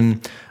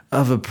direction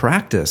of a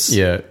practice.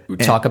 Yeah.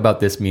 Talk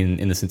about this mean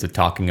in the sense of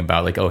talking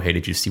about like, oh, hey,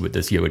 did you see what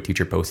this yoga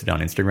teacher posted on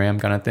Instagram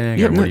kind of thing?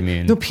 Yeah, or what do you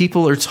mean? No,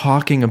 people are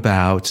talking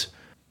about,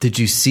 did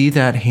you see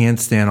that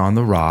handstand on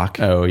the rock?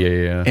 Oh,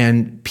 yeah.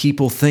 And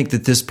people think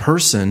that this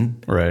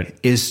person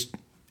is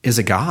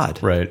a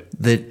god. Right.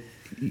 That,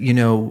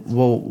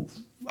 well,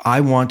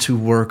 I want to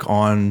work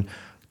on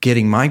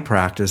getting my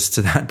practice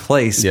to that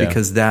place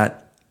because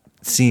that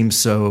seems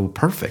so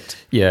perfect.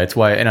 Yeah, it's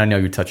why, and I know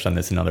you touched on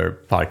this in other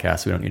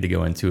podcasts, we don't need to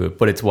go into it,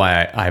 but it's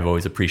why I've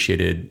always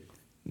appreciated,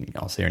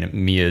 I'll say her name,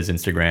 Mia's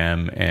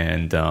Instagram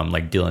and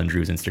like Dylan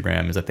Drew's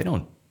Instagram, is that they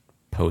don't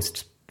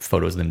post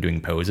photos of them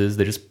doing poses.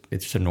 It's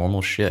just a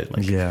normal shit.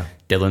 Like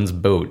Dylan's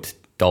boat,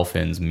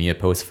 dolphins, Mia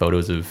posts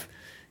photos of,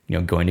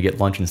 going to get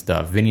lunch and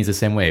stuff. Vinny's the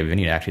same way.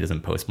 Vinny actually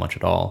doesn't post much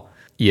at all.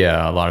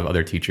 Yeah, a lot of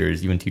other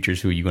teachers, even teachers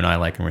who you and I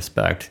like and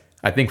respect,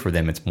 I think for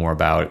them it's more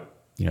about,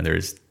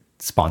 there's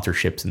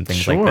sponsorships and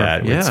things like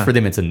that. Yeah. For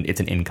them it's an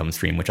income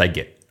stream, which I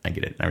get it.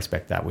 And I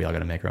respect that. We all got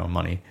to make our own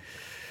money.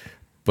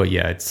 But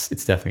yeah, it's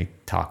definitely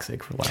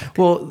toxic for life.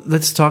 Well,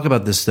 let's talk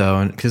about this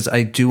though, because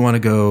I do want to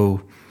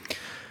go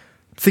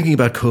thinking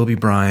about Kobe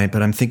Bryant,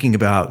 but I'm thinking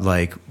about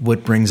like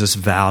what brings us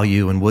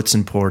value and what's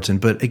important.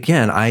 But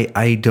again,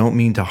 I don't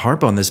mean to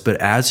harp on this, but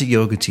as a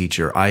yoga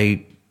teacher,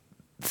 I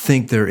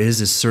think there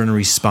is a certain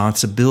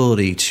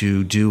responsibility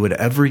to do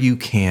whatever you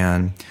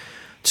can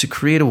to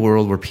create a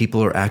world where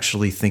people are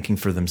actually thinking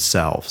for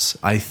themselves.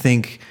 I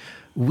think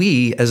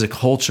we as a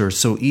culture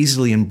so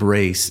easily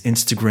embrace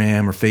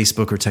Instagram or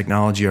Facebook or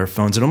technology, our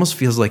phones. It almost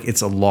feels like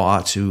it's a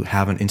law to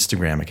have an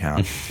Instagram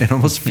account. It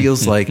almost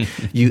feels like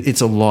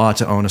it's a law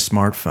to own a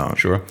smartphone.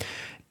 Sure.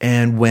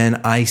 And when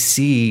I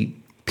see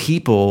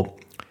people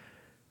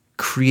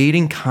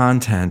creating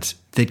content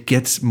that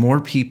gets more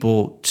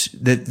people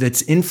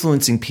that's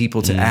influencing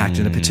people to act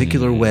in a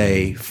particular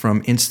way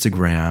from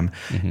Instagram.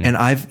 And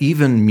I've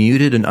even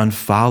muted and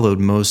unfollowed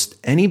most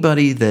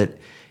anybody that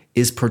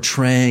is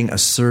portraying a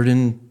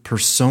certain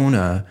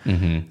persona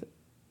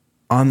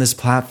on this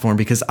platform,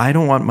 because I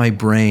don't want my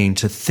brain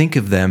to think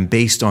of them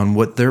based on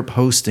what they're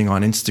posting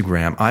on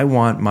Instagram. I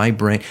want my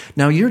brain.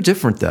 Now you're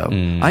different though.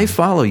 I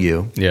follow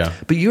you. Yeah.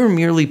 But you're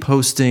merely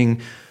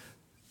posting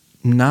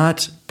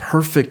not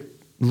perfect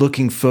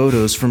looking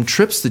photos from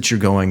trips that you're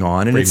going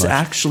on. And it's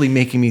actually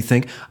making me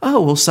think,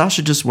 oh, well,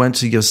 Sasha just went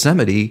to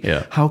Yosemite.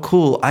 Yeah. How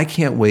cool. I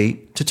can't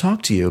wait to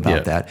talk to you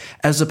about that.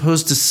 As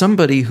opposed to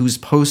somebody who's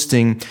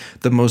posting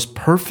the most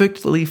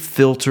perfectly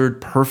filtered,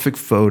 perfect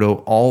photo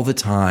all the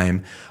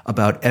time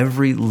about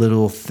every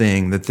little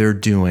thing that they're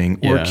doing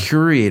or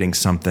curating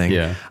something.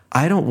 Yeah.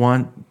 I don't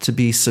want to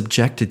be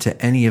subjected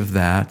to any of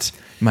that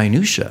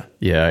minutia.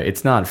 Yeah,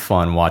 it's not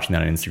fun watching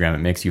that on Instagram. It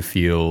makes you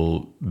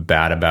feel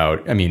bad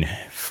about, I mean,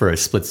 for a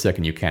split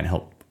second, you can't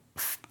help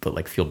but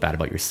like feel bad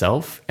about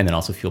yourself, and then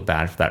also feel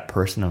bad for that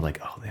person of like,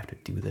 oh, they have to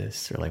do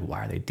this, or like,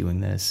 why are they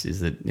doing this?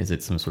 Is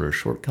it some sort of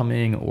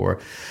shortcoming? Or,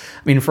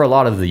 I mean, for a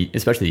lot of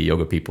especially the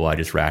yoga people, I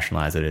just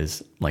rationalize it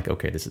as like,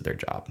 okay, this is their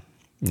job.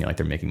 Like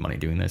they're making money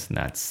doing this, and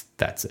that's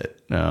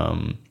it.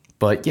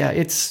 But yeah,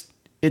 it's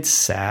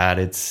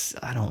sad.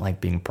 I don't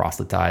like being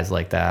proselytized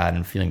like that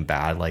and feeling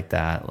bad like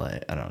that.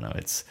 Like, I don't know.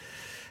 It's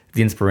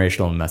the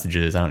inspirational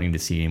messages. I don't need to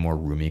see any more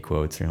Rumi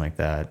quotes or anything like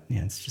that.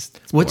 Yeah, it's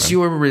What's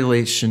your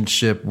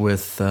relationship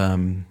with,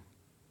 I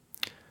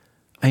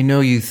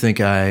know you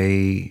think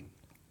I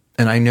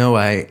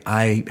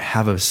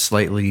have a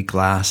slightly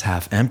glass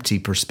half empty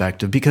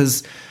perspective,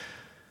 because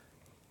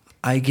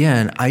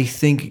again, I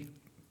think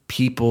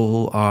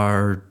people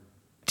are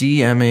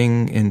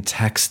DMing and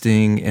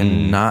texting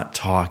and not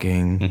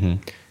talking. Mm-hmm.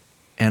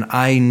 And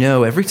I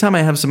know every time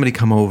I have somebody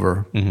come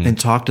over and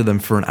talk to them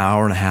for an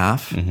hour and a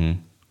half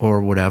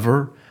or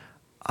whatever,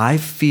 I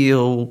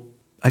feel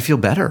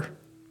better.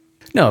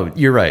 No,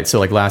 you're right. So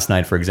like last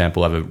night, for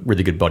example, I have a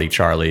really good buddy,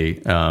 Charlie.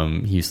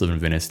 He used to live in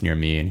Venice near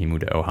me, and he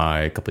moved to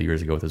Ojai a couple of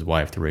years ago with his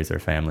wife to raise their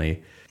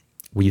family.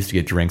 We used to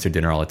get drinks or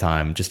dinner all the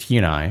time, just he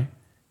and I,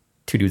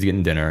 two dudes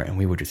getting dinner, and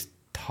we would just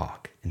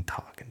talk and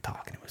talk and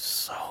talk. And it was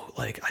so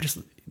like,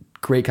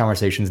 great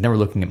conversations, never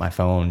looking at my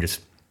phone.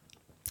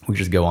 We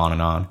just go on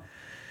and on.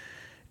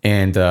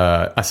 And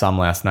I saw him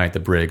last night at the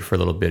Brig for a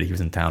little bit. He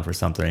was in town for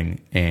something,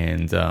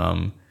 and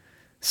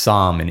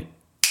saw him, and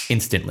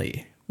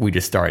instantly we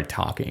just started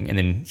talking. And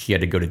then he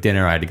had to go to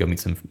dinner. I had to go meet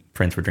some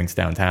friends for drinks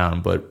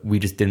downtown, but we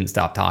just didn't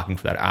stop talking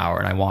for that hour.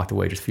 And I walked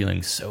away just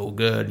feeling so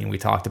good. And we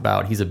talked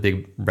about, he's a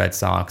big Red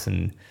Sox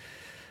and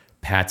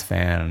Pats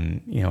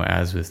fan.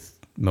 As with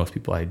most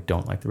people, I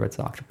don't like the Red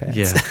Sox or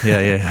Pats.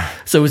 Yeah.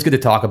 So it was good to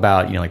talk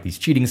about, like these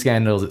cheating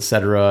scandals, et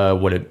cetera,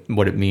 what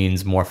it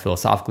means more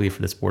philosophically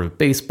for the sport of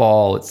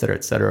baseball, et cetera,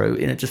 et cetera.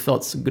 And it just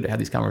felt so good to have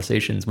these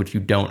conversations, which you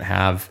don't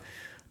have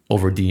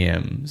over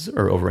DMs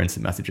or over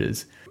instant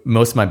messages.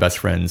 Most of my best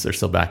friends are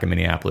still back in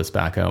Minneapolis,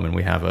 back home, and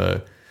we have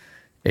a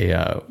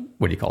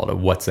what do you call it? A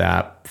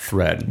WhatsApp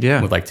thread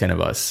with like 10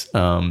 of us.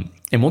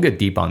 And we'll get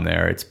deep on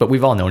there. But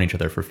we've all known each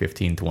other for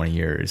 15, 20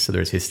 years. So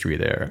there's history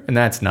there, and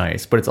that's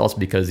nice. But it's also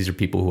because these are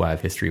people who I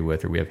have history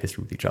with, or we have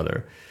history with each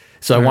other.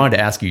 So I wanted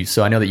to ask you,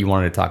 so I know that you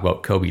wanted to talk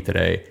about Kobe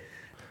today.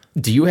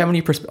 Do you have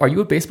any are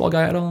you a baseball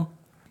guy at all?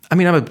 I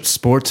mean, I'm a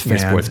sports fan.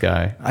 You're a sports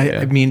guy.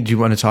 I mean, do you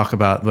want to talk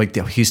about like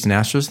the Houston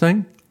Astros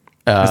thing?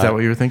 Is that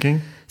what you were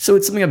thinking? So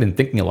it's something I've been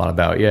thinking a lot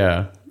about,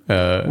 yeah.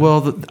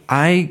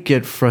 I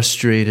get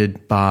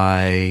frustrated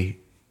by...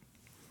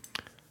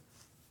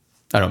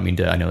 I don't mean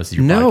to... I know this is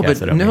your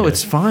podcast.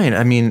 It's fine.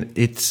 I mean,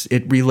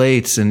 it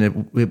relates, and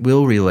it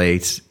will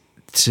relate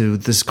to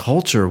this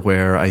culture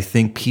where I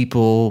think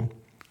people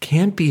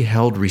can't be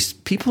held...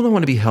 people don't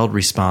want to be held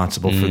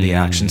responsible for the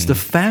actions. The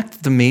fact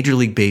that the Major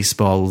League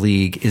Baseball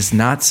League is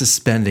not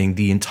suspending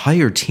the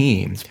entire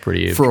team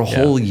for a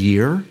whole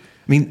year... I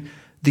mean...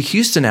 The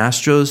Houston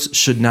Astros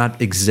should not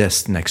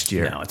exist next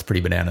year. No, it's pretty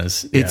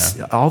bananas.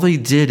 All they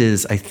did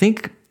is, I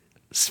think,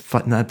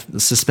 not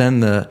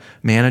suspend the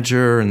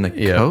manager and the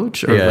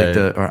coach,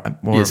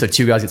 or so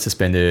two guys get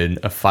suspended,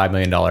 a $5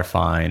 million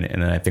fine, and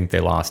then I think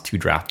they lost 2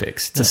 draft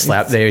picks to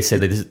slap. They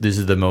said that this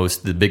is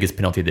the biggest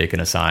penalty they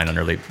can assign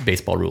under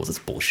baseball rules. It's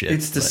bullshit.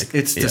 It's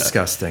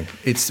disgusting.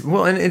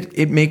 And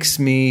it makes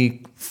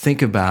me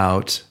think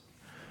about.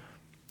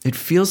 It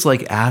feels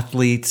like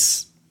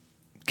athletes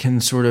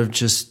can sort of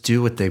just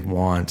do what they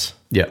want.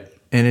 Yeah.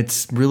 And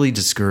it's really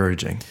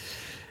discouraging.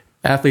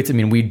 Athletes, I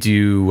mean, we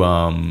do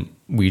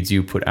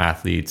put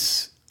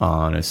athletes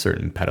on a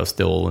certain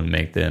pedestal and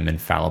make them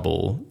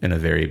infallible in a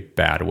very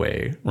bad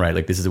way, right?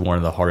 Like this is one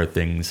of the harder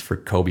things for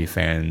Kobe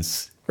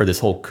fans, or this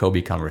whole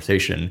Kobe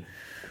conversation.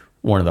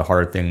 One of the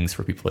harder things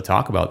for people to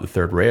talk about, the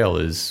third rail,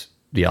 is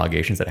the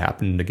allegations that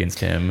happened against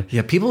him.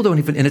 Yeah, people don't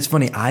even, and it's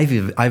funny,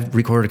 I've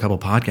recorded a couple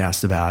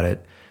podcasts about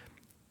it.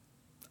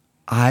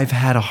 I've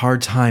had a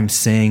hard time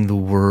saying the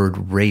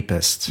word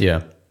rapist.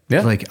 Yeah.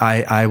 Like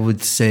I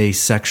would say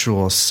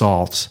sexual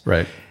assault.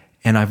 Right.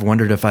 And I've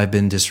wondered if I've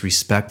been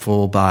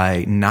disrespectful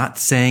by not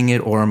saying it,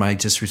 or am I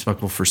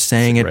disrespectful for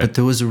saying it? Right. But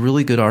there was a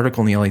really good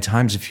article in the LA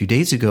Times a few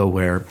days ago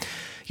where,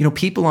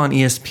 people on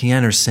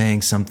ESPN are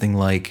saying something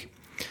like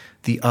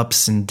the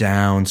ups and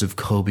downs of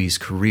Kobe's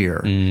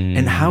career.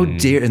 And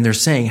and they're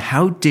saying,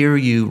 how dare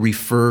you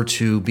refer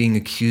to being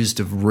accused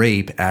of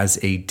rape as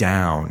a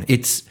down?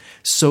 It's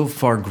so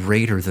far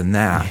greater than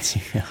that.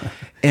 Yeah.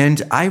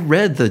 And I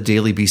read the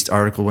Daily Beast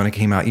article when it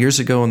came out years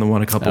ago, and the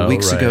one a couple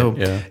weeks ago.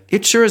 Yeah.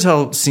 It sure as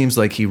hell seems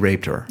like he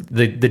raped her.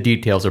 The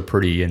details are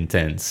pretty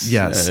intense.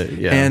 Yes.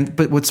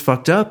 But what's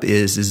fucked up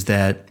is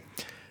that,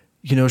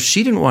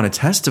 she didn't want to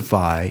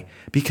testify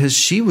because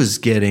she was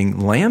getting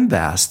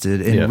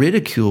lambasted and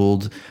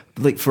ridiculed,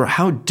 like, for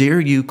how dare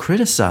you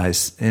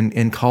criticize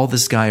and call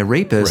this guy a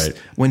rapist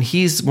when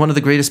he's one of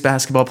the greatest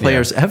basketball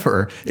players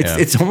ever.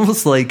 It's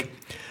almost like,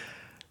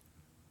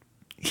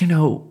 you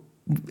know,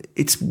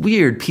 it's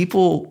weird.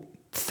 People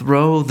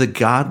throw the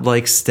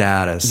godlike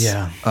status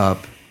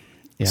up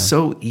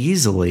so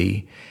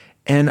easily.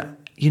 And,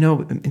 you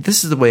know,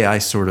 this is the way I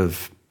sort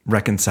of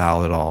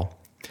reconcile it all.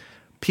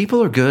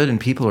 People are good and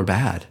people are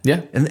bad.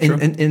 Yeah. And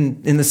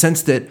in the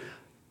sense that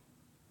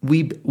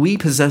we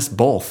possess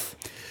both.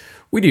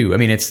 We do. I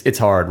mean, it's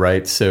hard,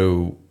 right?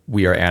 So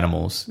we are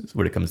animals, is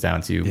what it comes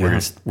down to. Yeah.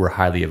 We're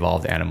highly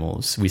evolved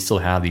animals. We still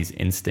have these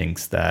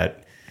instincts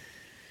that,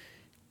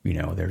 you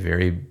know, they're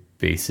very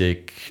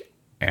basic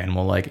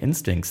animal-like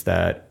instincts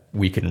that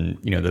we can,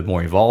 you know, the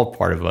more evolved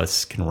part of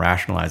us can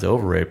rationalize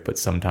over it, but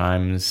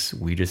sometimes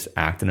we just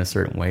act in a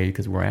certain way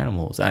because we're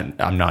animals.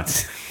 I'm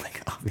not,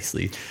 like,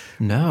 obviously.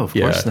 No, of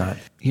course not.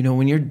 You know,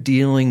 when you're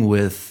dealing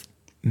with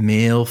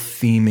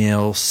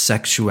male-female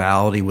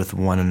sexuality with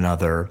one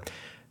another,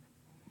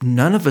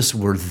 none of us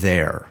were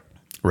there.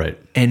 Right.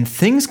 And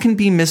things can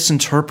be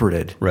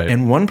misinterpreted. Right.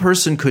 And one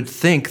person could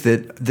think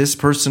that this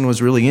person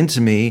was really into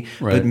me,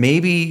 but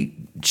maybe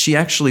she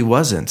actually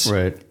wasn't.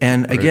 Right.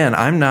 And again,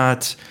 I'm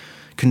not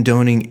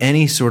condoning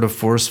any sort of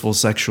forceful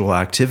sexual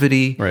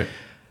activity. Right.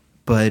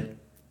 But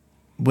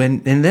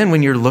then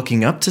when you're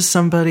looking up to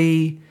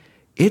somebody,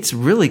 it's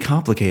really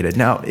complicated.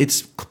 Now,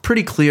 it's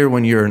pretty clear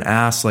when you're an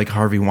ass like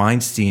Harvey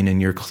Weinstein and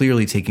you're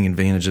clearly taking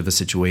advantage of a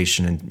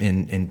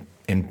situation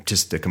and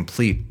just a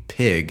complete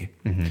pig.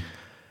 Mm-hmm.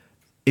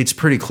 It's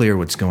pretty clear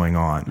what's going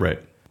on. Right.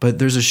 But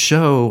there's a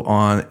show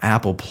on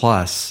Apple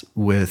Plus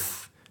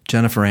with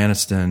Jennifer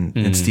Aniston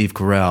and Steve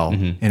Carell.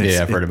 Mm-hmm. And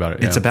I've heard about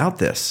it. It's about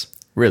this.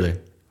 Really?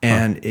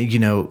 And, you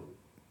know,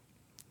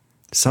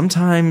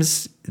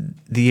 sometimes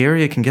the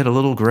area can get a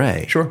little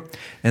gray. Sure.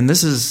 And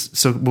this is,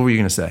 so what were you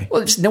going to say?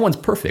 Well, just no one's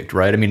perfect,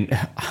 right? I mean,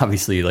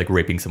 obviously, like,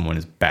 raping someone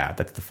is bad.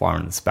 That's the far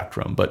end of the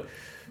spectrum. But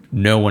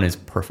no one is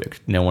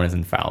perfect. No one is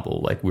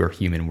infallible. Like, we're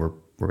human. We're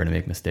going to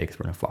make mistakes.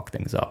 We're going to fuck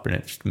things up. And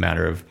it's just a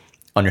matter of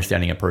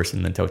understanding a person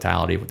in the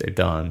totality of what they've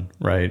done,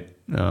 right?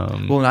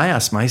 Well, and I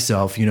ask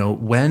myself, you know,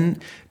 when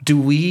do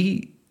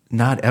we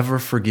not ever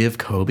forgive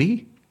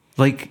Kobe?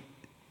 Like,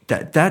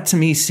 that to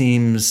me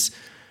seems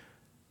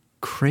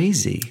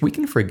crazy. We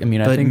can forgive. I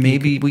mean, I but think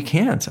maybe we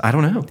can't. I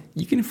don't know.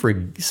 You can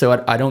forgive.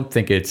 So I don't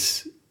think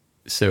it's.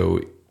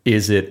 So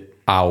is it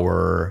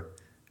our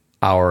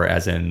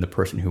as in the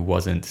person who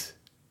wasn't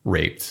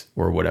raped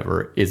or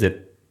whatever? Is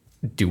it?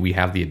 Do we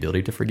have the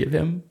ability to forgive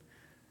him?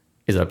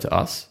 Is it up to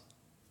us?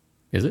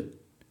 Is it?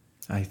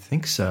 I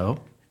think so.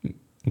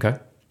 Okay.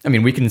 I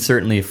mean, we can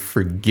certainly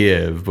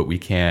forgive, but we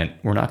can't.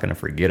 We're not going to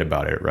forget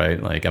about it,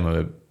 right? Like,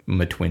 I'm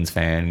a Twins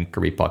fan,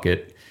 Kirby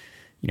Puckett.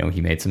 You know, he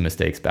made some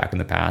mistakes back in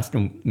the past,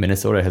 and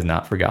Minnesota has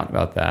not forgotten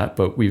about that.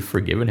 But we've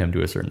forgiven him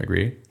to a certain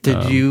degree.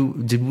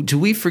 Do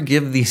we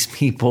forgive these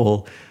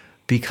people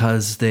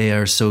because they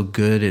are so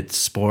good at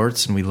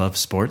sports and we love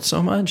sports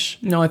so much?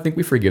 No, I think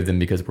we forgive them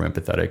because we're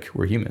empathetic.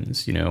 We're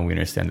humans. You know, we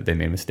understand that they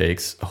made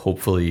mistakes.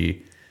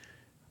 Hopefully.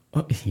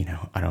 You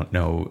know, I don't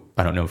know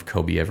if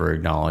Kobe ever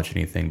acknowledged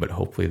anything, but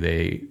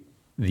hopefully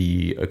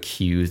the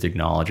accused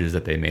acknowledges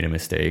that they made a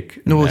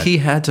mistake. No, well, he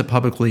had to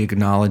publicly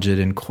acknowledge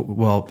it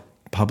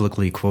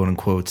publicly, quote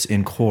unquote,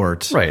 in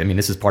court. Right. I mean,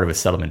 this is part of a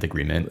settlement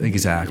agreement.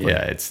 Exactly.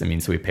 Yeah. So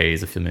he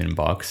pays a few $1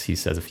 million. He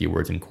says a few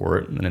words in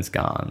court and then it's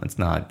gone. It's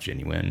not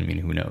genuine. I mean,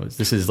 who knows?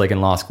 This is like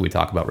in law school, we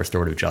talk about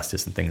restorative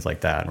justice and things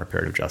like that, and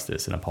reparative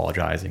justice and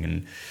apologizing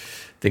and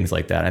things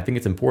like that. I think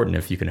it's important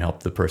if you can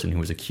help the person who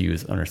was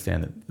accused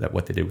understand that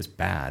what they did was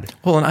bad.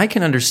 Well, and I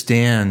can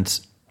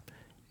understand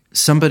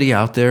somebody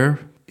out there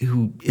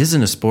who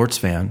isn't a sports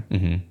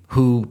fan,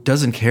 who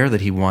doesn't care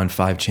that he won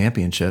 5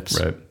 championships,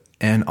 right?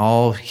 And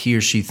all he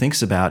or she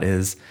thinks about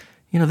is,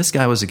 you know, this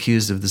guy was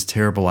accused of this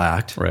terrible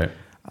act. Right.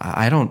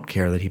 I don't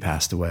care that he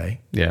passed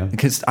away. Yeah.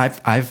 Because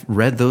I've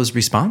read those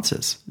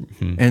responses.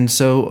 And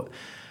so,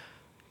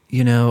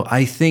 you know,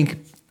 I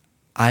think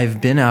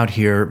I've been out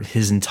here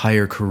his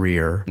entire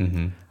career.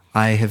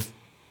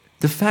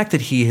 The fact that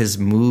he has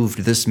moved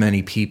this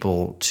many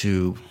people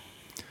to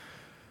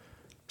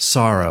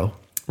sorrow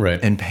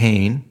and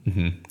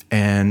pain,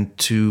 and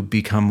to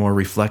become more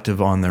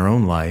reflective on their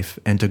own life,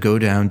 and to go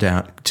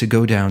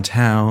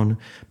downtown,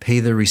 pay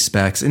their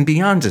respects, and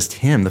beyond just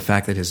him, the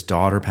fact that his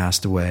daughter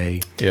passed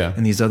away,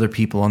 and these other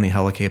people on the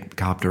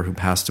helicopter who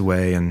passed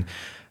away, and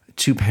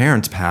 2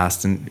 parents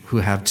passed, and who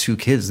have 2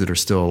 kids that are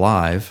still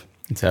alive.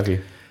 It's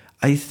heavy.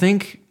 I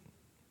think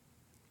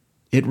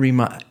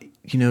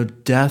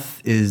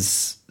death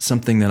is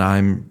something that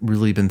I'm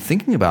really been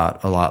thinking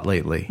about a lot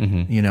lately.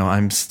 You know,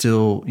 I'm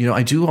still,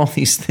 I do all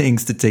these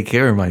things to take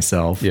care of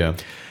myself. Yeah.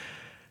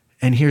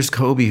 And here's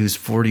Kobe, who's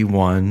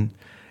 41,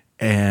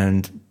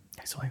 and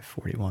he's only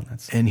 41.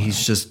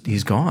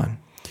 He's gone.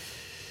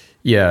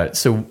 Yeah.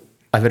 So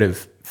I've had a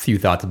few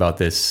thoughts about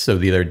this. So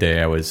the other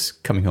day I was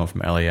coming home from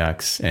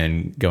LAX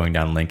and going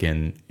down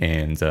Lincoln,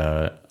 and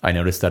I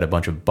noticed that a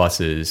bunch of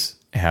buses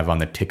have on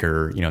the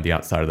ticker, the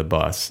outside of the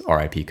bus,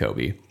 RIP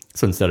Kobe.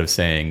 So instead of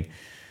saying,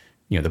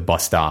 the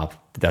bus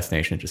stop, the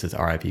destination, it just says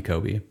RIP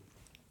Kobe.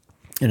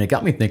 And it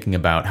got me thinking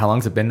about, how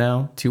long's it been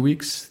now? 2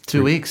 weeks?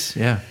 2 weeks,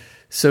 yeah.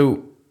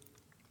 So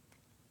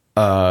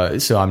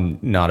So I'm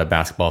not a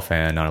basketball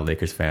fan, not a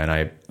Lakers fan.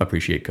 I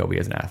appreciate Kobe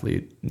as an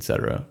athlete,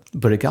 etc.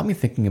 But it got me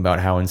thinking about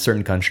how in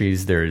certain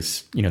countries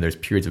there's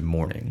periods of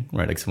mourning,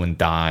 right? Like someone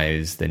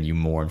dies, then you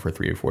mourn for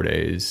 3 or 4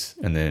 days,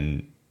 and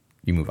then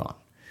you move on.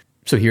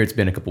 So here it's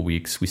been a couple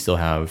weeks. We still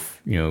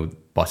have,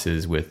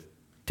 buses with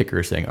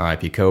stickers saying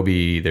RIP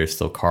Kobe. There's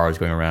still cars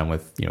going around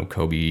with,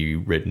 Kobe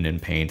written in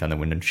paint on the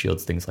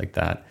windshields, things like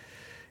that.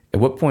 At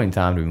what point in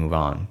time do we move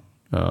on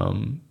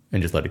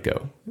and just let it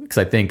go? Because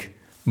I think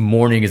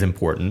mourning is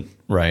important,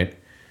 right?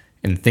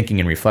 And thinking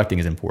and reflecting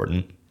is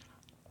important.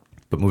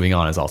 But moving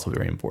on is also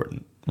very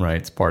important, right?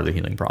 It's part of the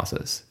healing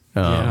process.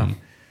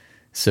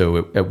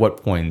 So at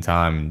what point in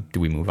time do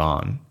we move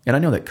on? And I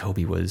know that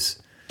Kobe was,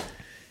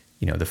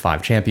 the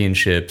 5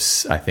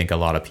 championships. I think a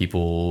lot of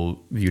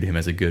people viewed him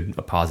as a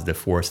positive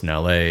force in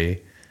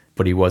LA,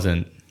 but he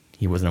wasn't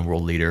a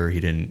world leader. He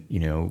didn't,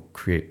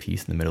 create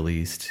peace in the Middle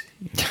East.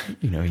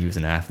 He was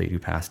an athlete who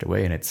passed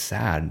away, and it's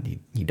sad.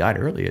 He died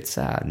early. It's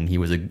sad. And he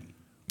was a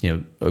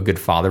good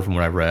father from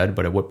what I've read,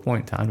 but at what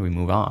point in time do we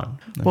move on?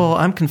 Well,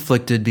 I'm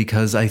conflicted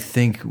because I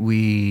think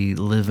we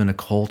live in a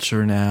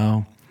culture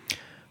now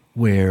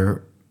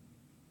where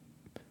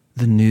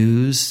the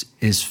news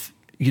is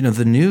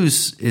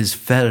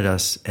fed at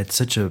us at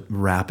such a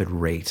rapid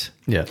rate.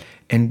 Yeah.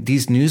 And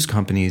these news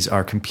companies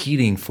are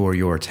competing for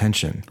your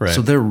attention. Right.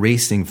 So they're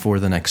racing for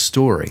the next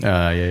story.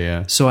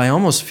 Yeah. So I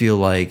almost feel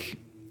like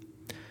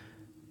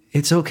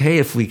it's okay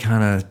if we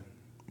kind of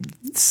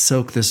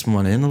soak this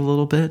one in a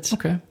little bit.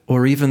 Okay.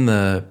 Or even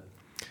the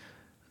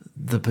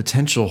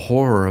potential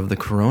horror of the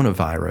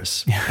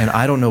coronavirus. And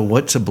I don't know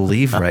what to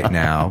believe right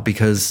now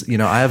because,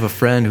 I have a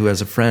friend who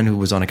has a friend who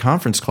was on a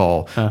conference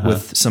call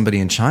with somebody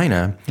in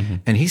China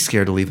and he's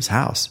scared to leave his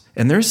house.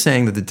 And they're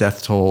saying that the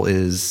death toll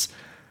is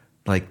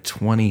like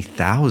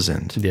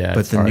 20,000. Yeah,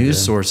 but the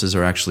news sources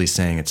are actually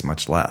saying it's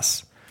much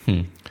less.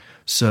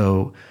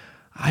 So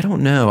I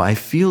don't know. I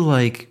feel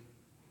like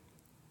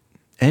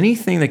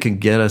anything that can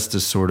get us to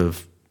sort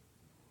of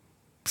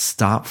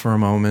stop for a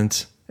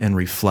moment and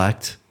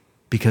reflect,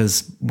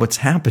 because what's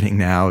happening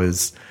now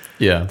is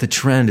the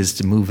trend is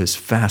to move as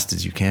fast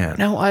as you can.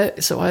 No, I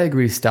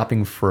agree.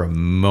 Stopping for a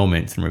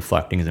moment and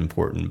reflecting is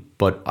important,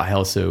 but I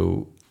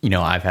also,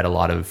 I've had a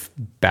lot of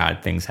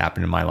bad things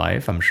happen in my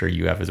life. I'm sure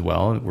you have as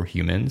well. We're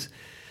humans.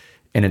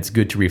 And it's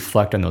good to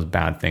reflect on those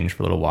bad things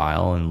for a little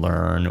while and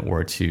learn,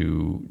 or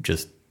to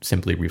just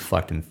simply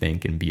reflect and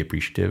think and be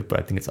appreciative. But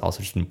I think it's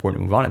also just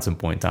important to move on at some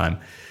point in time.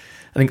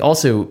 I think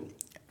also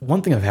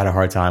one thing I've had a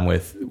hard time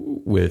with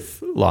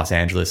Los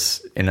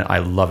Angeles, and I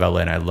love LA,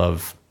 and I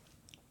love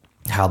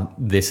how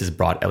this has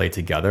brought LA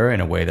together in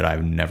a way that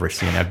I've never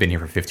seen. I've been here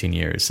for 15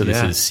 years. So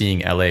this is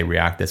seeing LA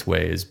react this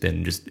way has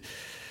been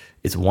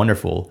it's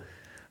wonderful.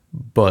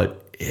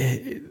 But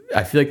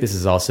I feel like this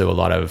is also a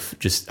lot of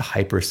just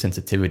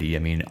hypersensitivity. I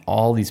mean,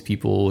 all these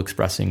people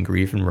expressing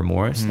grief and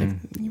remorse, like,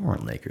 you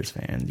weren't Lakers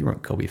fans, you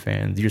weren't Kobe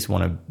fans. You just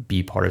want to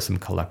be part of some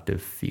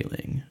collective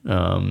feeling.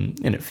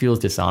 And it feels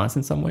dishonest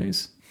in some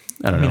ways.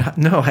 I don't know.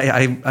 No,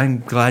 I'm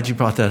glad you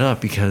brought that up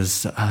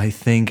because I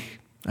think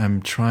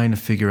I'm trying to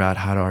figure out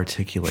how to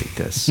articulate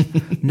this.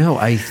 No,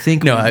 I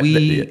think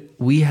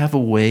we have a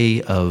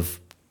way of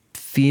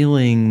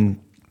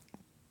feeling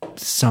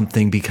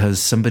something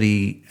because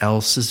somebody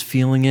else is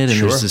feeling it,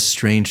 and there's this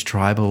strange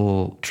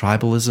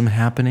tribalism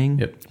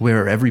happening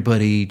where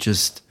everybody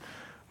just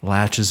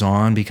latches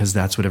on because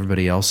that's what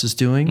everybody else is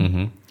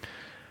doing.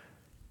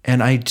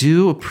 And I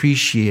do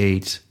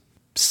appreciate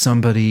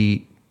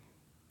somebody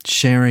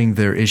sharing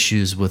their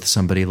issues with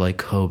somebody like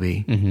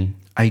Kobe.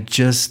 I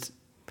just,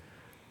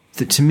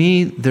 to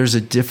me, there's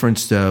a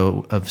difference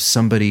though of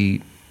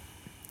somebody,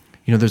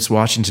 there's a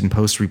Washington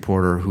Post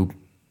reporter who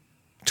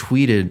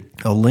tweeted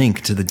a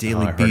link to the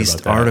Daily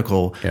Beast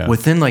article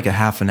within like a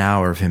half an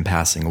hour of him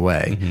passing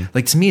away.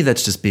 Like, to me,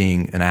 that's just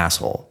being an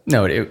asshole.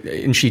 No,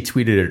 and she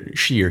tweeted it,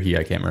 she or he,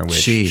 I can't remember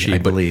which. She, I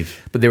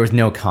believe. But there was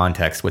no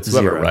context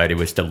whatsoever, right? It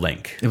was just a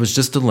link. It was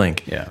just a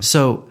link. Yeah.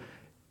 So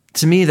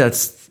to me,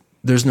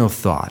 there's no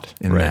thought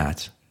in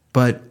that.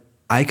 But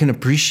I can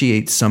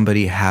appreciate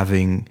somebody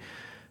having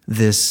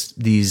this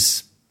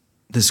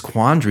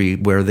quandary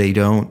where they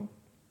don't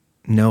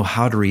know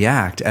how to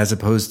react, as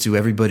opposed to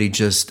everybody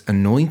just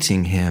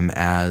anointing him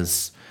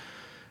as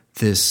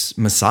this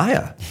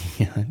messiah.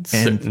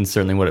 And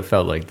certainly what it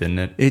felt like, didn't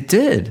it? It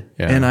did.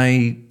 Yeah. And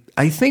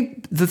I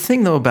think the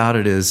thing though about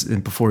it is,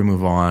 and before we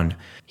move on,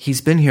 he's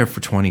been here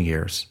for 20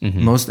 years.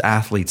 Most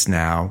athletes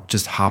now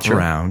just hop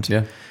around.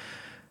 Yeah.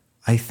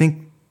 I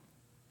think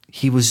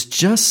he was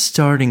just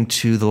starting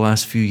to, the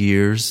last few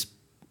years,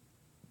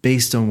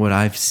 based on what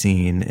I've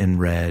seen and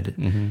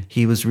read,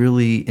 he was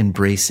really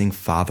embracing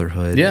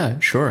fatherhood. Yeah,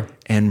 sure.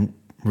 And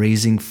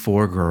raising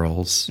 4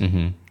 girls.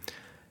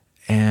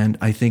 And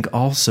I think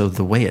also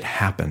the way it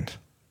happened.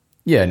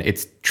 Yeah, and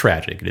it's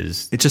tragic.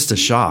 It's just a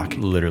shock.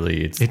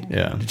 Literally,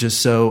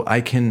 Just so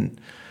I can...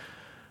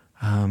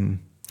 I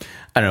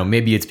don't know,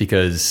 maybe it's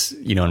because,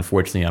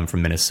 unfortunately I'm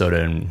from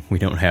Minnesota and we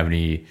don't have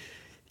any,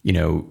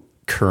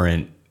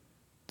 current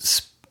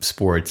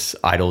sports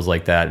idols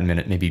like that, and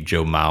maybe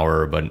Joe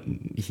Mauer, but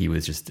he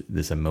was just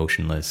this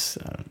emotionless.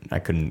 I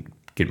couldn't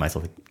get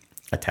myself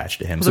attached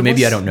to him. Well, so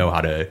maybe I don't know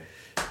how to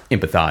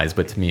empathize,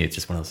 but to me, it's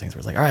just one of those things where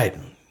it's like, all right,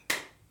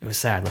 it was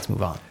sad, let's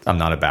move on. I'm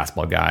not a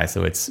basketball guy,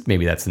 so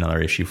maybe that's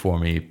another issue for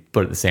me.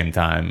 But at the same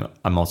time,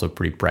 I'm also a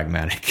pretty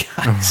pragmatic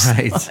guy.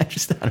 Right.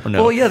 So I don't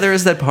know. Well, yeah, there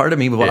is that part of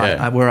me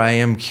where I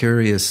am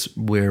curious,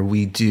 where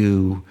we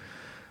do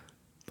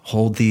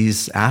hold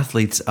these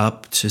athletes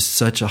up to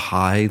such a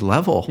high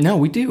level. No,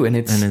 we do. And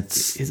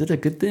it's is it a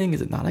good thing?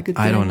 Is it not a good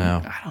thing? I don't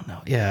know.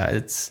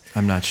 Yeah,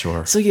 I'm not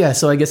sure. So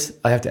I guess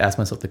I have to ask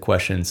myself the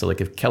question. So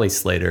like if Kelly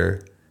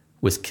Slater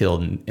was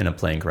killed in a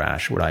plane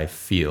crash,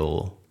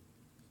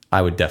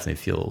 I would definitely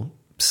feel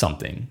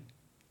something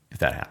if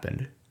that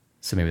happened.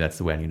 So maybe that's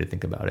the way I need to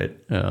think about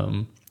it.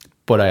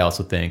 But I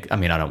also think,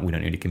 we don't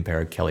need to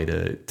compare Kelly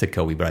to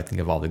Kobe, but I think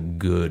of all the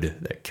good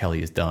that Kelly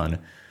has done,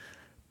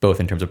 both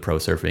in terms of pro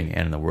surfing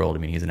and in the world. I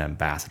mean, he's an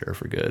ambassador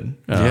for good.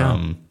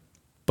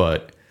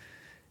 But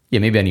yeah,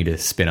 maybe I need to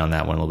spin on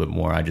that one a little bit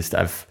more.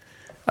 I've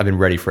been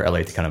ready for LA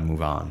to kind of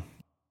move on.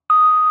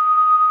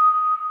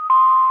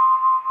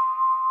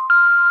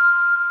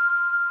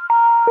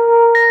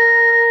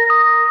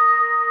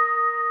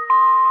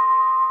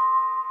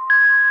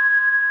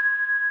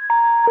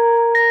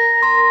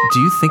 Do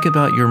you think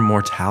about your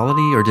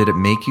mortality, or did it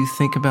make you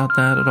think about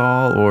that at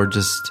all, or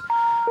just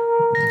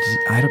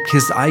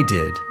because I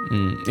did.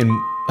 And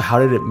how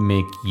did it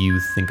make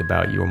you think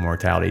about your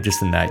mortality?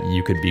 Just in that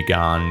you could be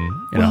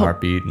gone in a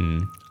heartbeat?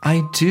 And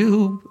I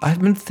do. I've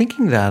been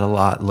thinking that a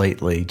lot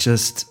lately.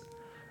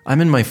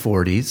 I'm in my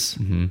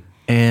 40s,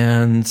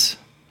 and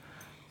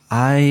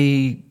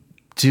I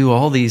do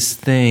all these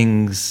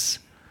things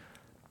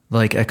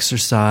like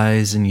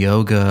exercise and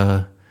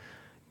yoga,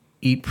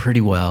 eat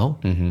pretty well.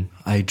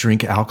 I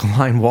drink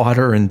alkaline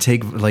water and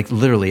take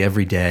literally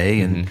every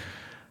day. And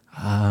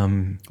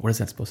what is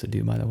that supposed to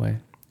do, by the way?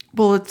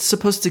 Well, it's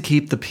supposed to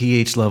keep the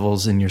pH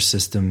levels in your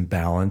system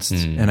balanced.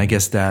 And I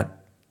guess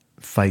that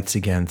fights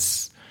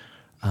against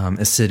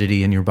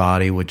acidity in your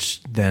body,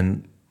 which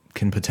then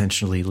can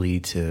potentially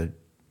lead to,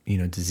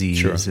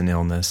 disease and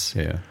illness.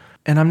 Yeah.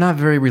 And I'm not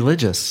very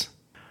religious.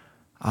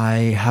 I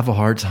have a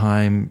hard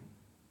time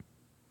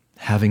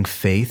having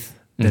faith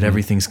that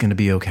everything's going to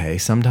be okay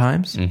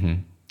sometimes.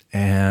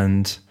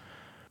 And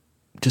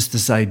just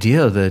this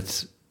idea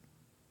that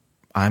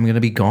I'm going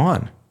to be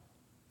gone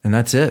and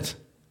that's it.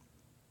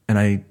 And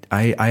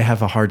I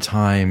have a hard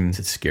time. Does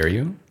it scare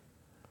you?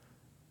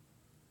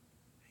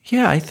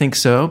 Yeah, I think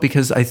so.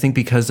 Because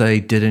I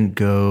didn't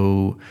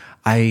go,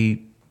 I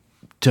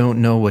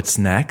don't know what's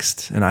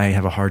next. And I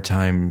have a hard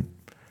time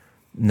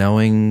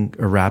knowing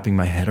or wrapping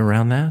my head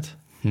around that.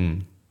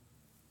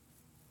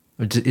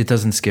 It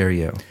doesn't scare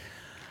you.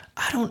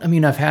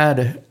 I've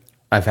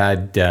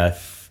had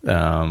death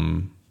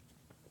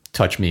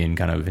touch me in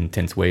kind of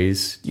intense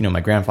ways. My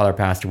grandfather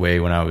passed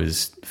away when I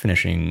was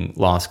finishing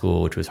law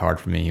school, which was hard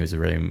for me. He was a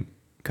really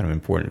kind of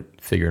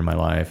important figure in my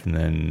life. And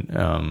then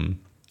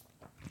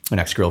an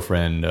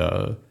ex-girlfriend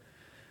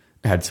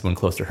had someone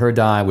close to her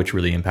die, which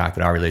really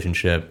impacted our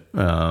relationship.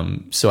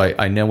 So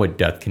I know what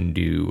death can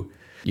do.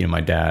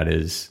 My dad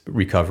is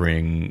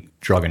recovering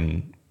drug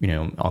and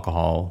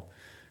alcohol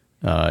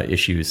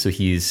issues, so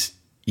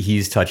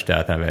he's touched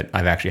death.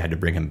 I've actually had to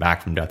bring him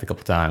back from death a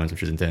couple times,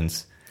 which is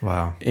intense.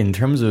 Wow. In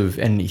terms of,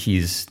 and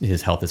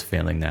his health is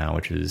failing now,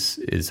 which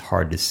is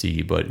hard to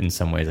see, but in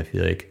some ways I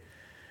feel like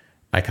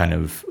I kind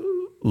of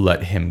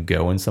let him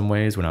go in some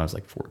ways when I was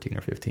like 14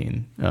 or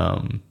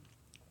 15.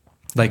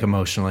 Like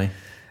emotionally?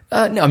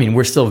 No,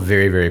 we're still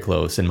very, very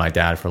close. And my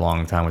dad for a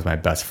long time was my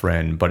best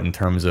friend. But in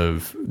terms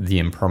of the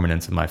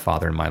impermanence of my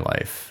father in my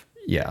life,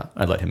 yeah,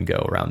 I let him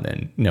go around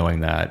then,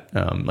 knowing that,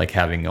 like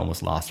having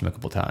almost lost him a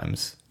couple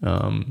times.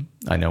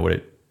 I know what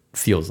it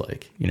feels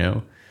like,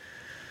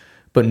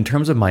 But in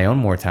terms of my own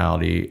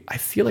mortality, I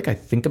feel like I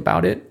think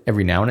about it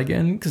every now and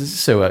again.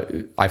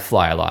 I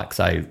fly a lot because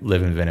I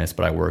live in Venice,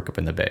 but I work up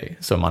in the Bay.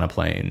 So I'm on a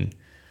plane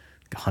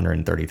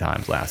 130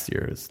 times last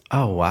year.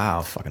 Oh, wow.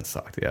 It fucking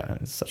sucked. Yeah,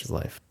 it's such is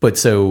life. But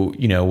so,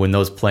 when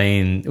those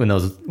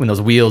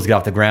wheels get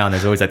off the ground,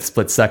 there's always that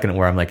split second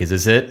where I'm like, is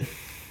this it?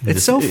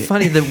 It's so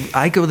funny that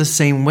I go the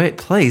same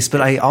place,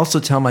 but I also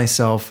tell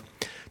myself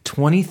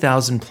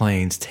 20,000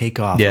 planes take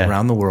off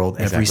around the world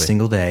every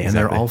single day, and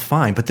they're all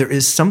fine. But there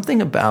is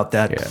something about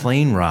that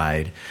plane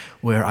ride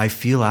where I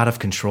feel out of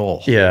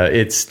control. Yeah,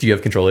 do you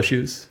have control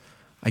issues?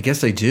 I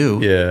guess I do.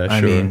 Yeah,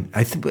 sure.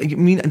 I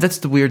mean, that's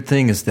the weird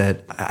thing is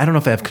that I don't know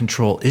if I have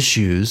control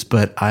issues,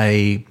 but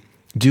I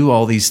do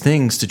all these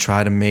things to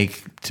try to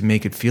make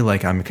it feel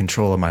like I'm in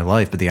control of my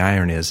life. But the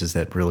irony is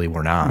that really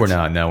we're not. We're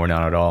not. No, we're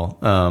not at all.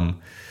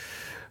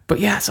 But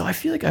yeah, so I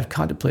feel like I've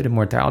contemplated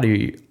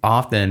mortality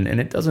often,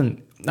 and it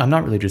doesn't. I'm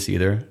not religious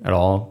either at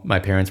all. My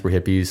parents were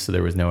hippies, so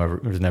there was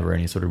never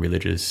any sort of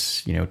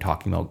religious,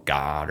 talking about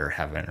God or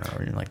heaven or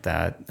anything like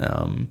that.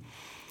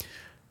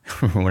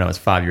 When I was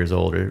 5 years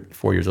old or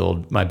 4 years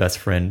old, my best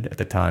friend at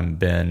the time,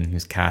 Ben, he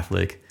was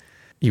Catholic.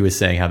 he was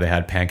saying how they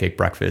had pancake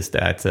breakfast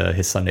at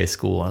his Sunday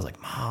school. And I was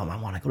like, Mom, I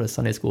want to go to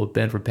Sunday school with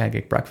Ben for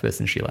pancake breakfast.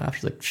 And she laughed.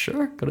 She's like,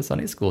 sure, go to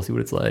Sunday school, see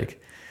what it's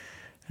like.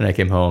 And I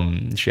came home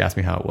and she asked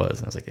me how it was.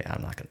 And I was like, yeah,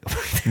 I'm not going to go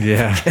back there.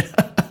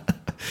 Yeah.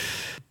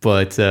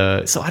 But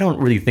so I don't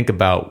really think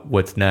about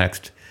what's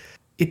next.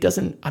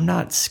 I'm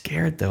not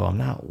scared though. I'm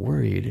not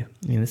worried.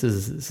 I mean, this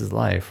is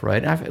life,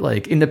 right? And I feel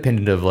like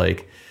independent of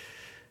like,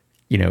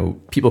 you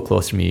know, people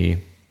close to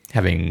me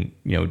having,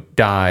 you know,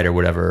 died or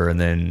whatever. And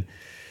then,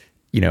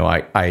 you know,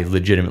 I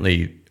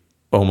legitimately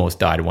almost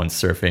died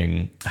once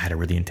surfing. I had a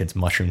really intense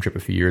mushroom trip a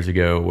few years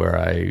ago where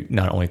I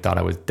not only thought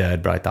I was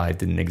dead, but I thought I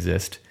didn't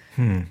exist.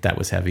 That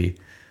was heavy.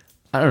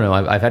 I don't know.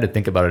 I've had to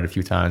think about it a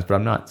few times, but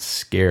I'm not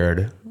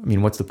scared. I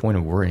mean, what's the point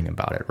of worrying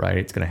about it, right?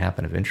 It's going to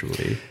happen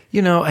eventually.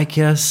 You know, I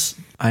guess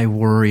I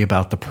worry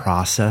about the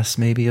process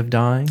maybe of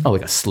dying. Oh,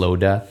 like a slow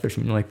death or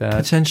something like that?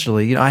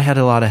 Potentially. You know, I had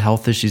a lot of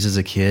health issues as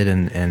a kid.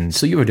 And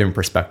so you have a different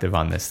perspective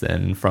on this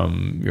then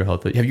from your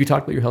health. Have you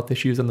talked about your health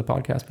issues on the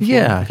podcast before?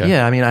 Yeah. Okay.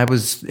 Yeah. I mean, I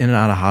was in and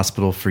out of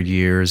hospital for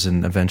years,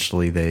 and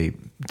eventually they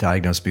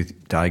diagnosed me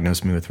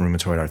with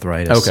rheumatoid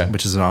arthritis,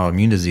 which is an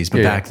autoimmune disease.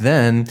 But back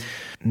then,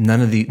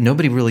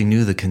 nobody really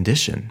knew the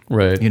condition.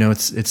 Right. You know,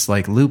 it's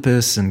like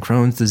lupus and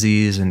Crohn's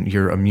disease, and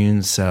your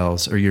immune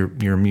cells or your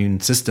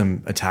immune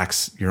system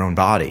attacks your own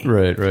body.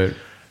 Right.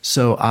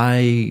 So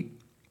I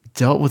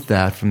dealt with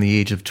that from the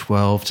age of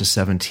 12 to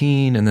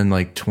 17, and then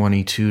like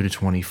 22 to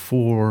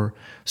 24.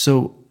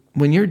 So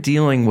when you're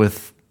dealing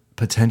with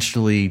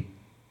potentially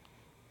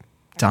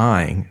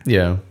dying,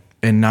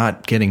 and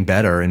not getting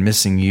better and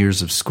missing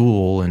years of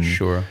school, and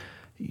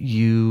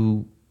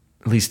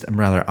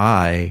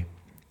I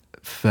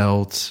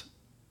felt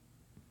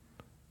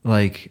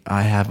like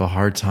I have a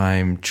hard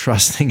time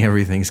trusting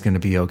everything's going to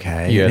be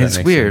okay. Yeah, and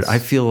it's weird. Sense. I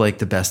feel like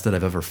the best that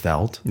I've ever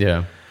felt.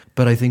 Yeah.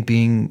 But I think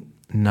being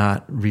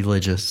not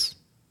religious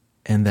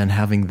and then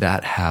having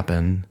that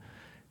happen,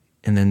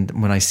 and then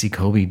when I see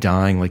Kobe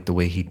dying like the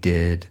way he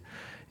did,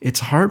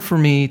 it's hard for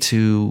me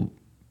to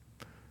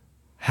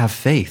have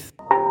faith.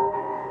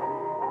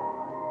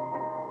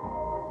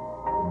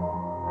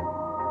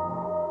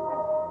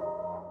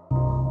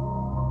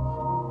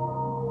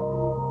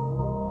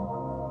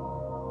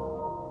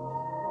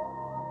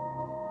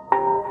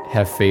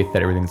 Have faith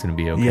that everything's going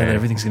to be okay. Yeah, that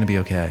everything's going to be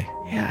okay.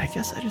 Yeah, I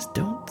guess I just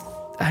don't.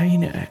 I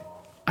mean,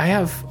 I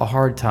have a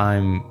hard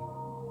time,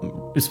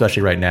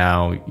 especially right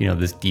now, you know,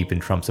 this deep in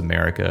Trump's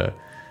America.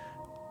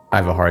 I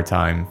have a hard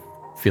time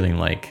feeling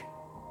like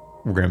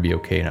we're going to be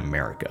okay in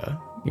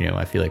America. You know,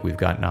 I feel like we've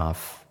gotten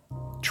off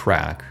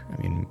track. I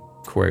mean,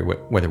 Corey,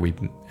 whether we've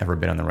ever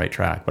been on the right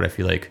track, but I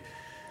feel like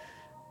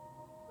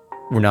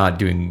we're not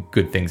doing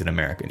good things in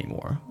America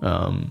anymore.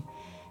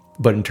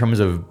 But in terms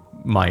of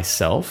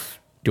myself,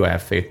 do I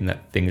have faith in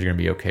that things are going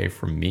to be okay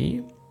for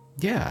me?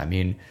 Yeah. I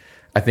mean,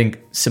 I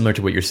think similar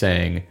to what you're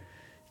saying,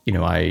 you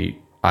know,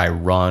 I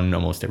run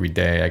almost every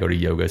day. I go to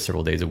yoga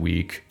several days a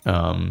week.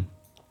 I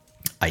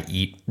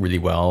eat really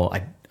well.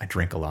 I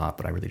drink a lot,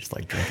 but I really just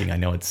like drinking. I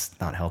know it's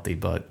not healthy,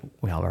 but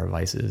we have our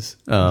vices.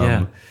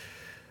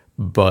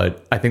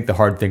 But I think the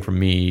hard thing for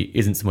me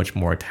isn't so much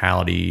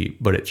mortality,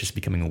 but it's just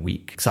becoming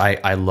weak. So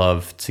I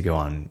love to go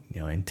on, you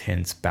know,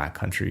 intense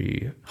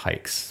backcountry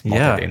hikes,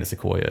 multi-day in the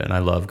Sequoia, and I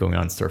love going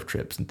on surf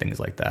trips and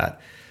things like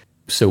that.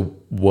 So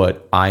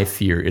what I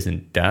fear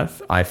isn't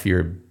death. I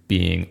fear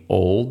being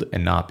old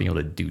and not being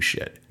able to do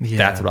shit. Yeah.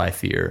 That's what I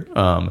fear.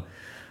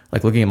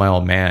 Like looking at my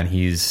old man,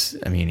 he was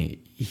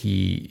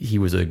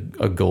a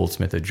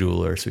goldsmith, a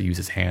jeweler, so he used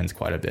his hands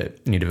quite a bit,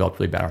 and he developed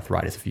really bad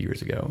arthritis a few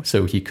years ago.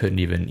 So he couldn't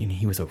even. And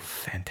he was a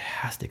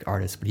fantastic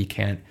artist, but he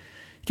can't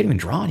even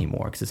draw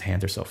anymore because his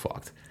hands are so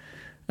fucked.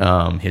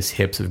 His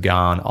hips have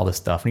gone, all this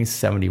stuff, and he's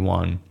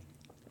 71.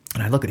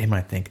 And I look at him and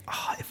I think,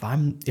 if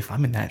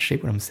I'm in that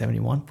shape when I'm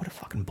 71, put a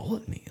fucking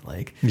bullet in me.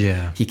 Like,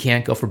 he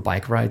can't go for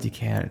bike rides, he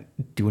can't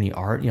do any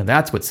art. You know,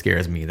 that's what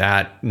scares me.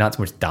 That not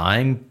so much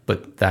dying,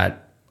 but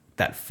that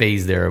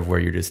phase there of where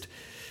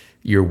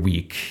you're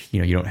weak, you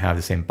know, you don't have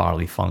the same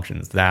bodily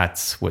functions.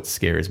 That's what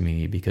scares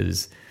me,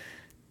 because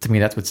to me,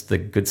 that's what's the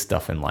good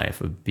stuff in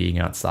life, of being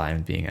outside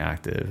and being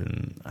active.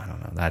 And I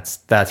don't know,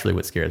 that's really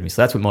what scares me.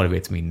 So that's what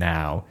motivates me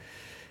now.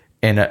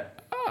 And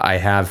I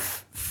have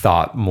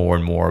thought more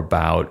and more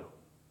about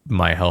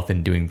my health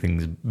and doing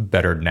things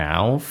better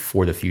now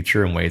for the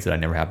future in ways that I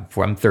never have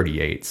before. I'm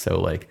 38. So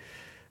like,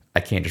 I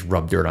can't just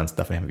rub dirt on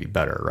stuff and have it be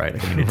better, right?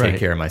 Like I need to take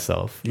care of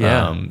myself.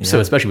 Yeah. So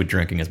especially with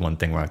drinking is one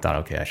thing where I thought,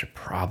 okay, I should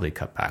probably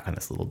cut back on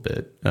this a little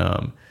bit.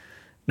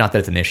 Not that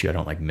it's an issue. I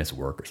don't like miss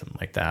work or something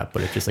like that,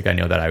 but it's just like, I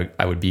know that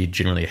I would be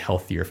generally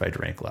healthier if I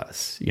drank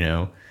less, you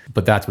know?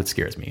 But that's what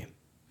scares me,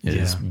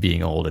 is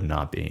being old and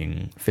not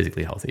being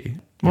physically healthy.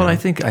 Well, I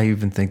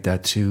even think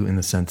that too, in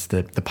the sense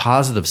that the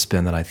positive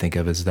spin that I think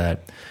of is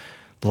that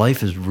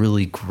life is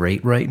really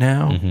great right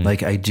now. Mm-hmm.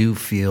 Like I do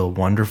feel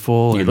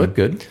wonderful. You look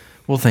good.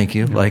 Well, thank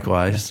you.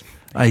 Likewise.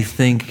 I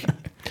think,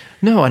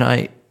 no, and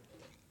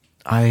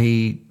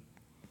I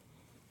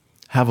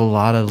have a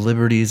lot of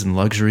liberties and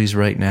luxuries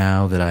right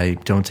now that I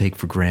don't take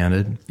for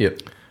granted.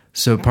 Yep.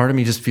 So part of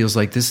me just feels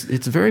like this,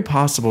 it's very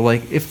possible.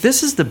 Like if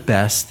this is the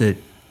best that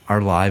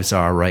our lives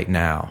are right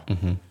now,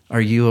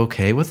 are you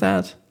okay with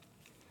that?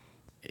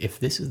 If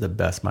this is the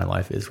best my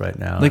life is right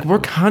now, Like we're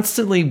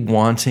constantly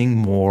wanting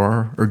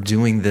more or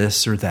doing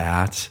this or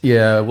that.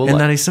 yeah, well, And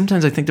then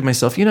sometimes I think to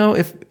myself,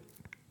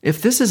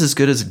 if this is as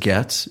good as it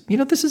gets,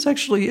 it's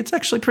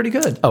actually pretty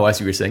good. oh, I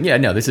see what you're saying. Yeah,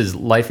 no,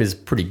 life is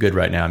pretty good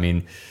right now. I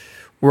mean,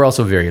 we're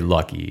also very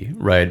lucky,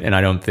 right? And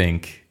I don't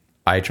think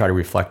I try to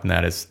reflect on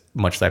that as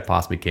much as I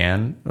possibly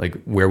can.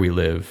 Like where we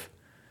live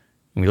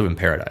in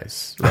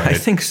paradise, right? I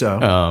think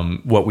so.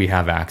 What we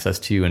have access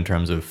to in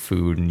terms of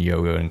food and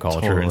yoga and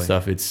culture and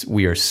stuff,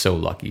 we are so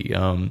lucky.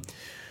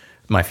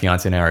 My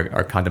fiance and I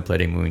are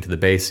contemplating moving to the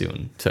Bay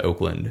soon, to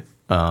Oakland.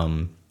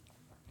 And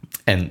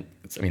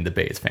I mean, the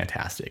Bay is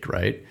fantastic,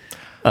 right?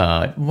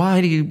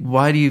 Why do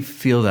you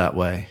feel that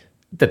way?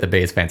 That the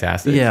Bay is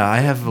fantastic. Yeah,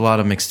 I have a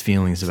lot of mixed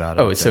feelings about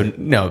it. Oh, so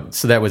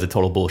that was a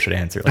total bullshit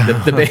answer.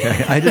 Like the Bay.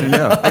 Okay. I didn't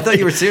know. I thought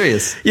you were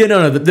serious. Yeah,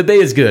 no, the Bay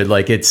is good.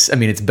 Like it's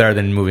better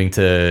than moving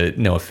to,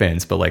 no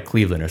offense, but like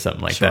Cleveland or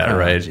something like that,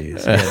 right?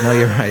 Geez. Yeah, no,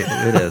 you're right.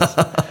 It is.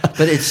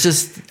 But it's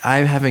just,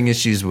 I'm having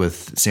issues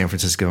with San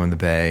Francisco and the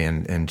Bay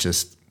and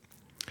just,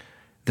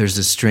 there's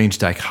this strange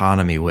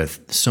dichotomy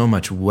with so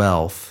much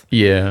wealth.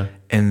 Yeah.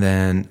 And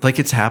then, like,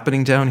 it's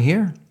happening down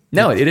here.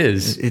 No, it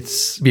is.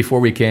 It's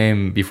before I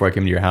came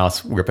to your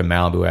house, we were up in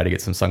Malibu. I had to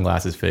get some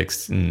sunglasses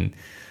fixed, and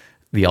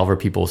the Oliver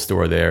Peoples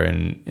store there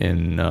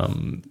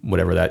in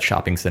whatever that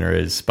shopping center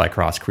is by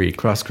Cross Creek.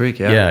 Cross Creek,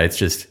 yeah. Yeah, it's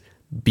just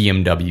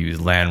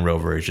BMWs, Land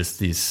Rovers, just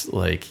these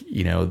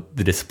the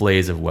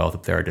displays of wealth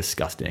up there are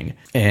disgusting.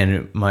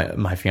 And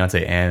my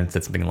fiance Anne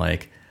said something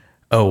like,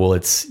 "Oh, well,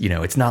 it's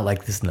not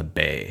like this in the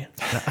Bay."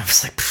 And I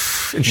was like, pfft.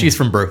 And she's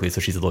from Berkeley, so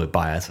she's a little bit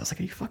biased. I was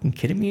like, "Are you fucking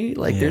kidding me?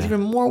 Like, there's even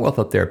more wealth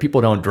up there.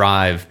 People don't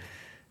drive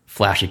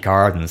flashy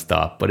cars and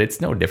stuff, but it's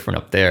no different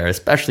up there,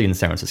 especially in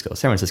San Francisco.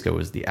 San Francisco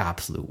is the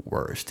absolute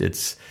worst.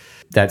 It's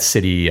that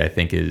city, I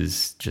think,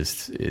 is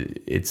just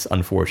it's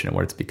unfortunate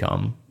what it's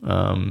become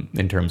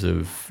in terms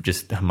of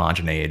just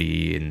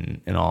homogeneity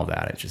and all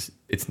that.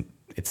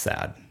 It's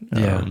sad.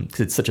 Yeah, 'cause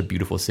it's such a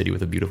beautiful city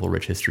with a beautiful,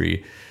 rich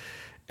history.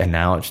 And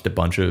now it's just a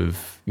bunch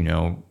of,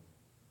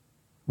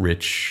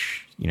 rich,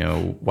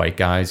 white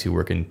guys who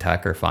work in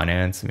tech or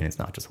finance. I mean, it's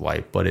not just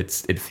white, but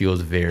it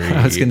feels very...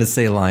 I was going to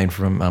say a line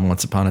from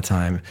Once Upon a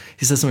Time.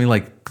 He says something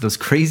like, those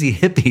crazy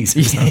hippies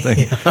or something.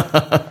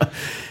 Yeah.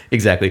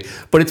 Exactly.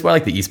 But it's more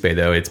like the East Bay,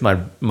 though. It's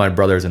my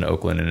brother's in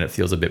Oakland, and it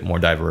feels a bit more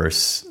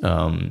diverse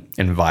and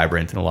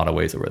vibrant in a lot of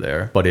ways over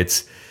there. But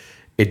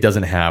it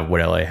doesn't have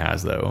what LA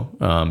has, though,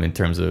 in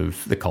terms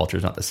of the culture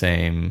is not the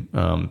same.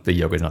 The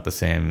yoga is not the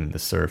same. The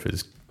surf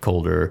is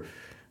colder.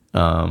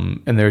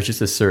 And there's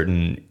just a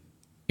certain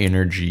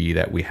energy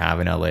that we have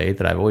in LA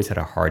that I've always had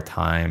a hard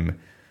time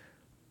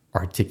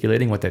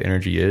articulating what that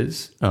energy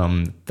is,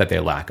 that they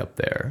lack up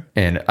there.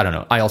 And I don't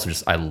know.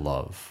 I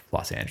love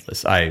Los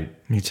Angeles.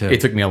 Me too.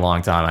 It took me a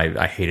long time.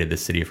 I hated the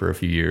city for a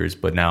few years,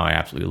 but now I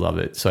absolutely love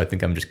it. So I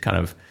think I'm just kind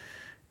of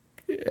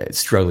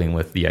struggling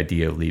with the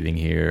idea of leaving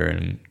here.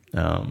 And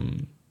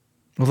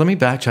well, let me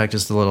backtrack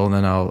just a little, and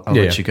then I'll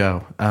let you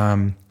go.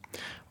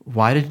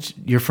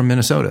 You're from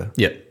Minnesota?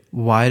 Yeah.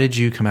 Why did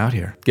you come out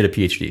here? Get a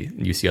PhD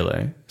in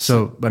UCLA.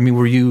 So, I mean,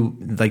 were you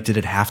did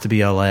it have to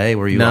be LA?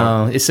 Were you?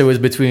 No. So it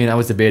was I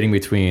was debating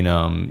between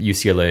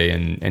UCLA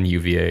and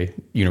UVA,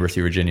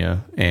 University of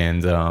Virginia.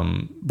 And,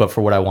 but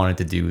for what I wanted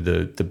to do,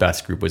 the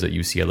best group was at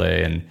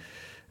UCLA, and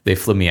they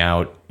flew me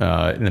out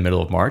in the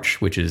middle of March,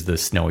 which is the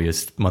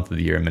snowiest month of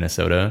the year in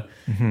Minnesota.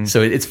 Mm-hmm.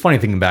 So it's funny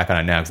thinking back on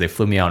it now, because they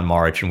flew me out in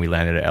March and we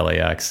landed at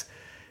LAX,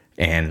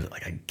 and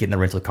I get in the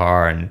rental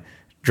car and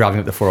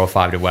driving up the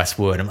 405 to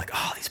Westwood. I'm like,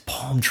 oh, these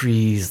palm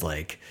trees,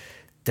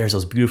 there's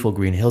those beautiful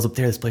green hills up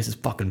there. This place is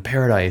fucking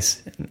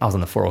paradise. And I was on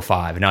the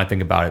 405, and now I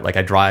think about it,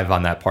 I drive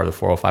on that part of the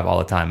 405 all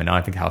the time, and now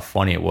I think how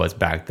funny it was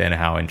back then,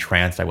 how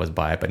entranced I was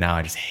by it, but now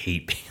I just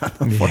hate being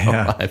on the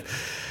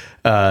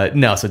 405.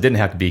 No, so it didn't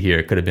have to be here.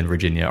 It could have been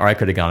Virginia, or I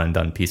could have gone and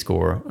done Peace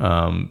Corps,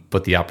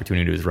 but the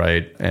opportunity was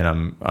right, and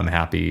I'm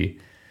happy.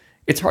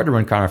 It's hard to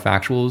run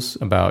counterfactuals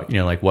about,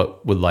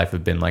 what would life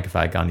have been like if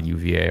I had gone to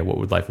UVA? What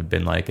would life have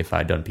been like if I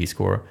had done Peace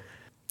Corps?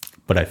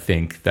 But I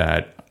think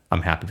that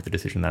I'm happy with the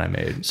decision that I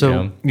made.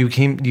 So you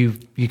came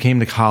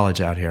to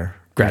college out here?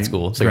 Grad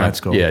school. So grad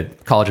school. Yeah,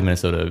 College of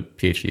Minnesota,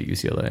 PhD at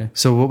UCLA.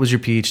 So what was your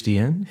PhD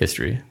in?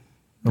 History.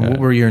 And what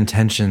were your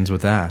intentions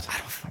with that?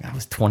 I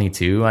was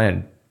 22.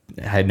 I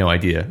had no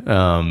idea.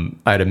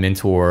 I had a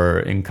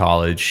mentor in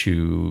college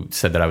who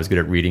said that I was good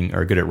at reading,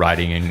 or good at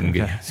writing, and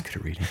good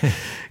at reading,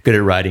 good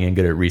at writing and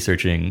good at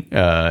researching.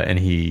 And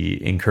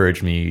he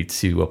encouraged me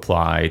to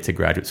apply to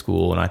graduate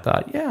school. And I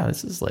thought, yeah,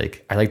 this is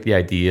I like the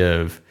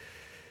idea of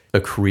a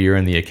career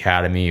in the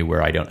academy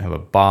where I don't have a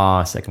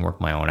boss. I can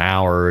work my own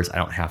hours. I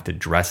don't have to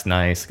dress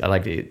nice. I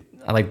like it.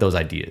 I like those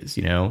ideas,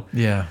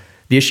 Yeah.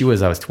 The issue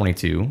was I was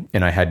 22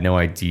 and I had no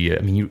idea.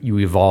 I mean, you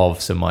evolve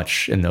so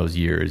much in those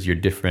years. You're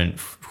different.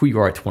 Who you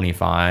are at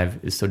 25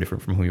 is so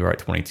different from who you are at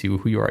 22,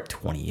 who you are at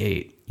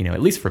 28.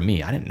 At least for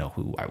me, I didn't know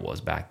who I was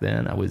back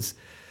then. I was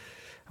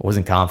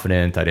wasn't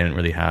confident. I didn't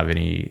really have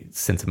any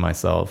sense of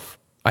myself.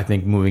 I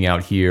think moving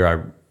out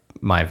here,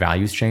 my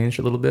values changed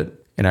a little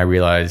bit. And I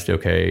realized,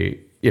 okay,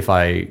 if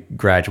I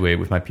graduate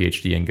with my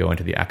PhD and go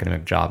into the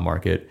academic job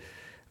market,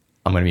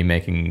 I'm going to be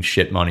making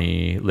shit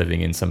money,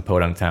 living in some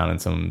podunk town in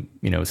some,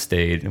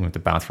 state, and have to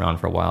bounce around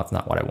for a while. It's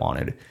not what I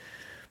wanted.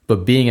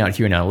 But being out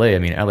here in LA, I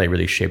mean, LA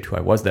really shaped who I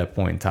was at that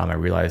point in time. I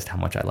realized how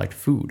much I liked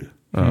food.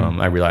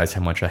 I realized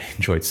how much I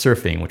enjoyed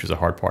surfing, which was a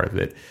hard part of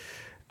it.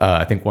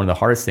 I think one of the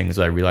hardest things is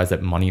I realized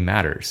that money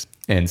matters.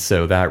 And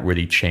so that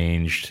really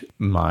changed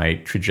my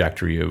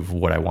trajectory of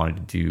what I wanted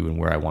to do and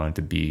where I wanted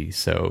to be.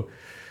 So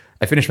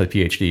I finished my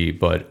PhD,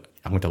 but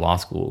I went to law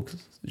school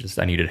because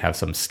I needed to have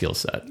some skill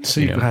set. So,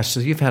 so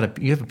you have a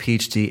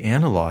PhD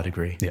and a law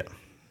degree. Yeah.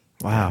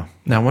 Wow.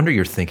 No wonder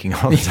you're thinking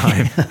all the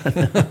time.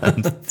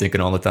 I'm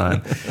thinking all the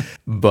time.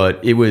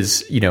 But it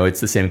was, it's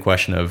the same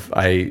question of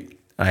I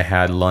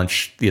had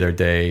lunch the other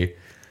day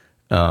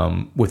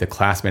with a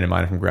classmate of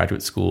mine from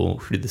graduate school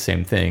who did the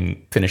same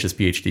thing, finished his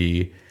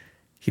PhD.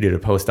 He did a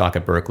postdoc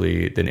at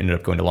Berkeley, then ended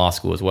up going to law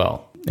school as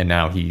well. And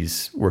now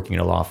he's working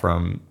at a law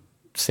firm,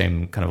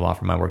 same kind of law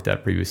firm I worked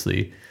at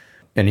previously.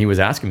 And he was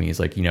asking me, he's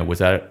like, was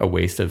that a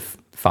waste of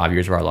 5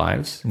 years of our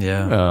lives?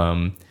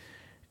 Yeah.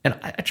 And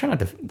I try not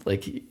to,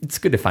 it's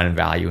good to find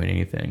value in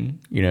anything,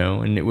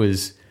 and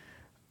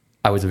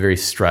I was a very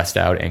stressed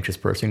out, anxious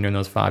person during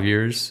those 5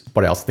 years.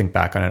 But I also think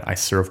back on it, I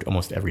surfed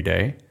almost every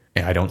day.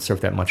 And I don't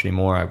surf that much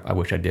anymore. I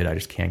wish I did. I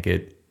just can't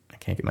get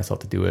myself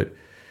to do it.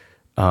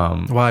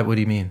 Why? What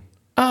do you mean?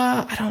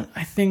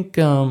 I think,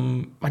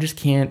 I just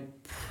can't,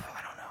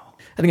 I don't know.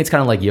 I think it's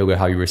kind of like yoga,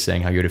 how you were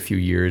saying, how you had a few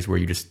years where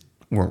you just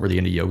weren't really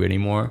into yoga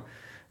anymore.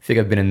 I think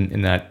I've been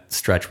in that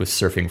stretch with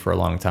surfing for a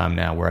long time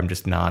now where I'm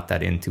just not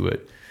that into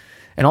it.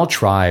 And I'll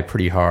try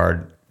pretty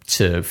hard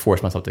to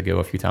force myself to go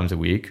a few times a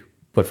week.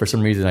 But for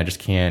some reason, I just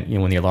can't,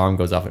 when the alarm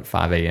goes off at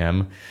 5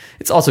 a.m.,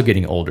 it's also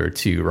getting older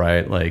too,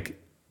 right? Like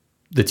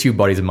the two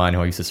buddies of mine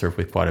who I used to surf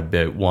with quite a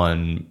bit,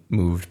 one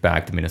moved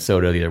back to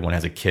Minnesota. The other one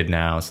has a kid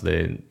now. So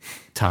the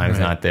time's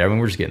not there. I mean,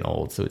 we're just getting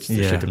old. So it's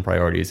a shift in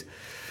priorities.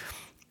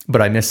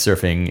 But I miss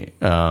surfing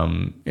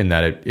in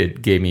that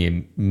it gave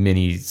me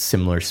many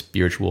similar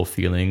spiritual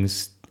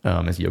feelings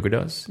as yoga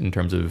does in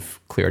terms of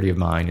clarity of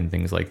mind and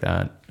things like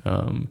that.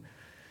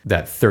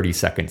 That 30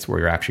 seconds where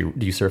you're actually,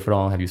 do you surf at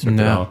all? Have you surfed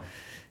at all?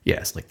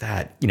 Yes, like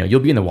that.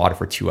 You'll be in the water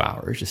for 2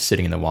 hours, just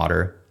sitting in the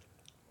water.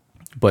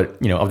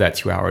 But, of that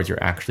 2 hours,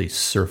 you're actually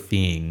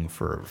surfing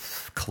for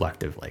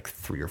collective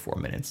 3 or 4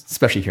 minutes,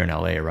 especially here in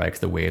LA, right?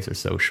 Because the waves are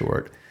so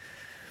short.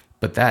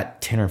 But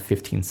that 10 or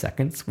 15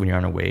 seconds when you're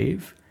on a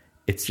wave,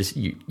 it's just,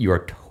 you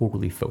are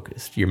totally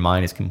focused. Your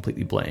mind is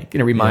completely blank.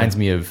 And it reminds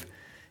me of,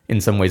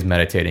 in some ways,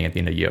 meditating at the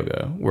end of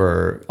yoga,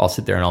 where I'll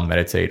sit there and I'll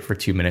meditate for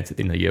 2 minutes at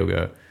the end of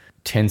yoga.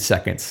 10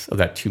 seconds of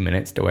that 2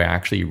 minutes do I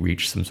actually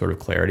reach some sort of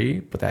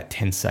clarity, but that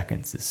 10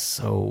 seconds is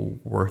so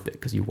worth it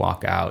because you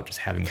walk out just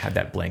having had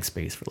that blank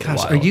space for a little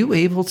while. Are you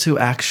able to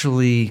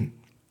actually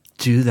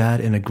do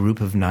that in a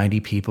group of 90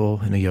 people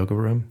in a yoga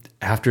room?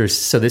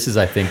 So this is,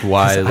 I think,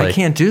 why I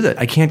can't do that.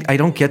 I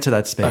don't get to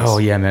that space. Oh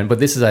yeah, man. But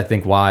this is, I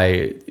think,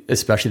 why,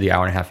 especially the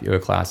hour-and-a-half yoga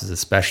classes,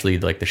 especially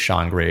like the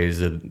Sean Grays,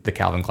 the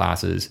Calvin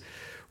classes,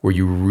 where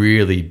you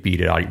really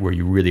beat it out, where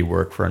you really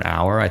work for an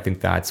hour. I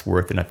think that's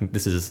worth it. And I think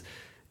this is,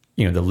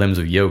 the limbs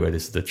of yoga,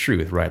 this is the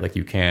truth, right? Like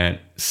you can't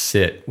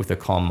sit with a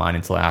calm mind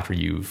until after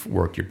you've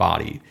worked your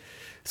body.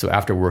 So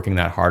after working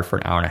that hard for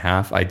an hour and a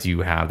half, I do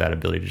have that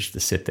ability just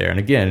to sit there. And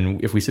again,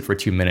 if we sit for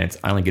 2 minutes,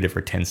 I only get it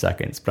for 10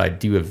 seconds, but I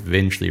do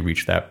eventually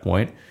reach that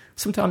point.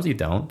 Sometimes you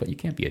don't, but you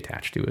can't be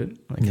attached to it.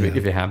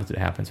 If it happens, it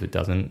happens. If it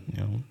doesn't,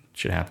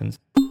 shit happens.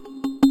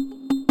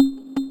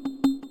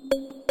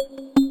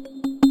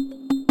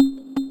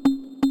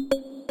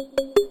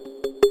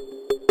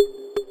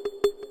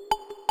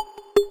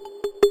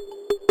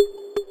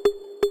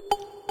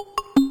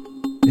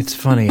 It's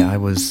funny.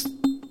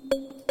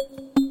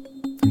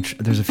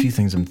 There's a few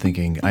things I'm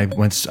thinking. I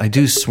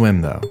do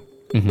swim though,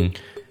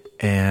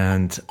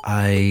 and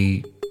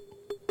I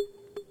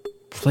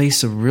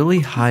place a really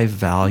high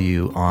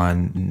value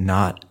on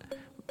not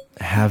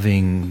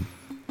having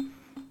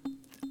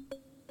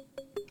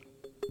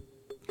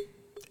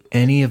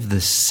any of the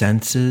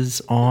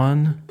senses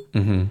on,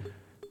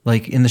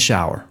 like in the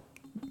shower.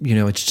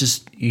 It's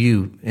just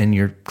you, and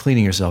you're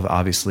cleaning yourself,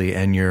 obviously,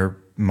 and your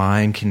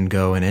mind can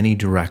go in any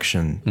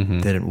direction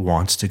that it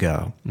wants to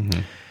go.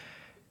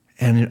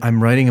 And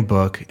I'm writing a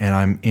book,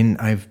 and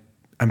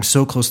I'm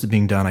so close to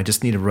being done. I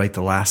just need to write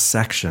the last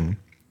section,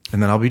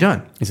 and then I'll be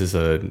done. Is this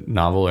a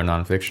novel or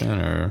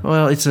nonfiction, or?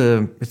 Well, it's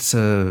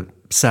a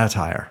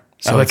satire.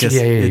 So I guess,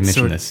 you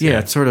mentioned this. Yeah,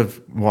 it sort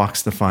of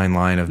walks the fine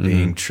line of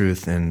being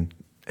truth and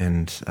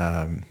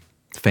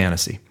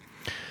fantasy.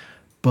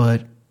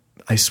 But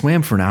I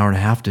swam for an hour and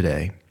a half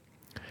today,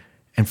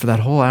 and for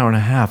that whole hour and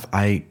a half,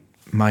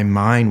 my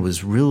mind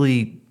was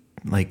really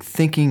like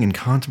thinking and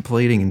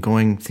contemplating and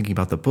thinking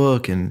about the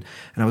book. And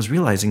I was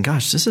realizing,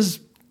 gosh, this is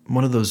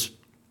one of those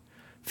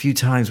few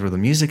times where the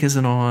music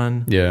isn't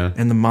on. Yeah.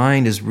 And the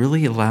mind is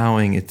really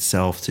allowing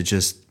itself to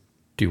just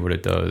do what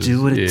it does.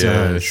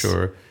 Yeah,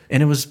 sure.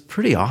 And it was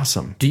pretty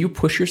awesome. Do you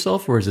push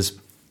yourself, or is this,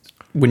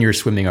 when you're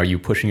swimming, are you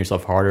pushing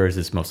yourself harder, or is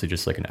this mostly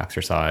just like an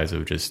exercise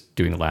of just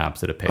doing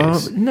laps at a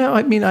pace? No,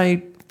 I mean,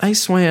 I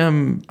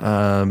swam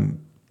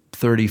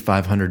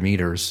 3,500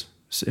 meters.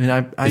 So,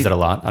 I mean, is that a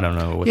lot? I don't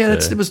know.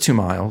 It was 2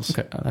 miles.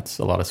 Okay, that's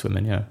a lot of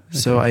swimming, yeah. Okay.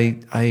 So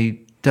I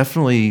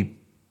definitely,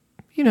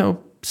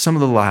 some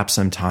of the laps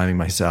I'm timing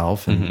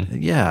myself. And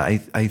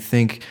I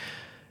think,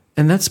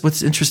 and that's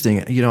what's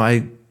interesting.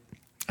 I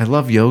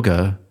love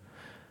yoga,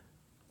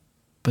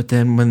 but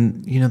then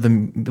when,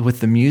 with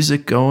the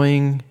music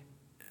going,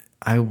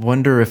 I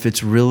wonder if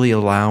it's really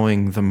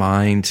allowing the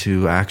mind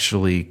to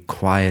actually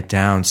quiet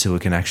down so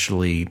it can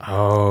actually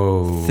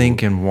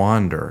think and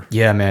wander.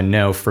 Yeah, man.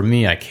 No, for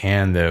me, I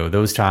can, though.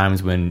 Those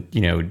times when,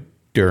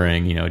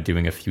 during,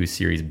 doing a few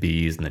Series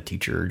Bs and the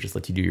teacher just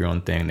lets you do your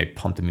own thing, they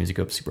pump the music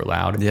up super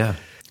loud. Yeah.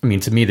 I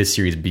mean, to me, the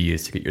Series B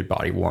is to get your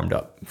body warmed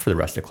up for the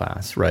rest of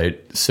class, right?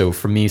 So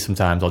for me,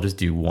 sometimes I'll just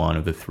do one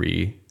of the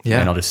three. Yeah.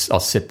 And I'll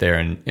sit there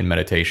in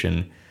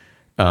meditation,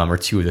 or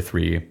two of the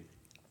three.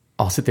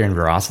 I'll sit there in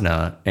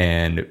Virasana,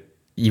 and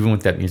even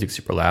with that music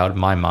super loud,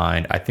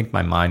 I think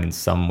my mind in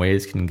some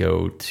ways can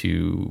go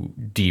to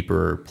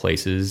deeper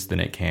places than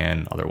it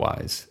can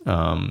otherwise.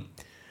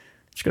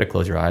 Just gotta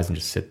close your eyes and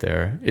just sit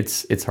there.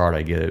 It's hard,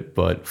 I get it,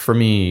 but for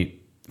me,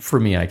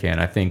 I can.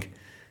 I think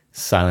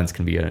silence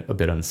can be a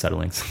bit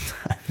unsettling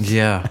sometimes.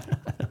 Yeah.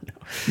 I don't know.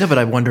 No, but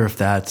I wonder if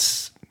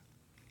that's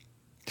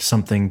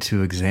something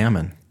to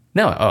examine.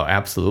 No,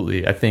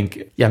 absolutely. I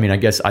think, I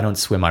guess I don't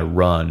swim, I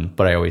run,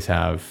 but I always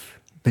have.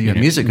 But you have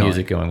music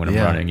going when I'm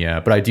running, yeah.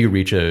 But I do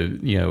reach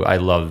I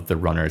love the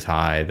runner's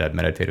high, that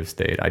meditative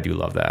state. I do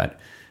love that.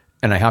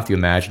 And I have to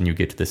imagine you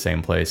get to the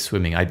same place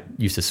swimming. I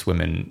used to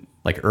swim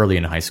early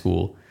in high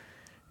school,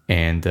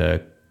 and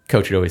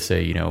coach would always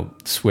say,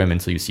 swim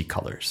until you see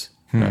colors,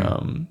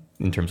 in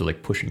terms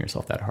of pushing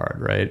yourself that hard,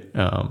 right?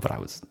 But I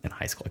was in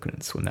high school, I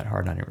couldn't swim that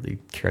hard, and I didn't really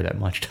care that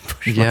much to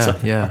push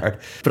myself that hard.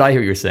 But I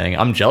hear what you're saying.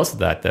 I'm jealous of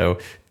that, though.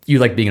 You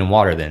like being in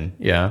water then,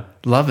 yeah?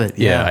 Love it,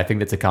 yeah. I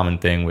think that's a common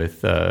thing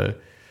with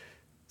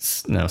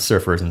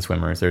surfers and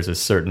swimmers. There's a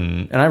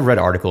certain, and I've read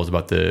articles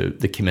about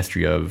the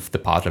chemistry of the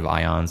positive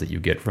ions that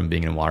you get from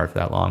being in water for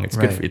that long. It's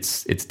good.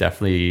 It's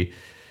definitely,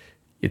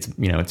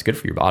 it's good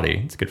for your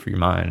body. It's good for your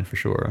mind for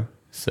sure.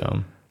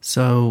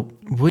 So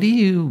what do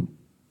you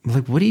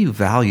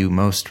value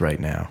most right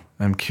now?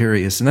 I'm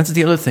curious. And that's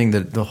the other thing,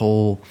 that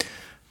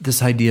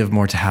this idea of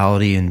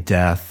mortality and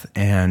death,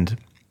 and,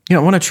 I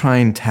want to try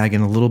and tag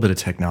in a little bit of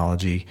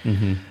technology.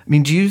 Mm-hmm. I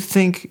mean, do you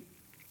think,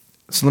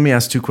 so let me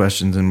ask two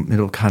questions, and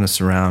it'll kind of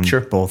surround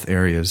both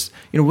areas.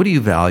 What do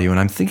you value?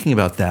 And I'm thinking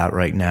about that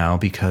right now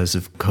because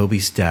of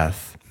Kobe's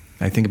death.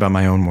 I think about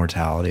my own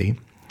mortality.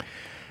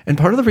 And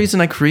part of the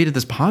reason I created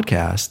this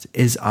podcast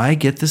is I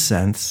get the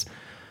sense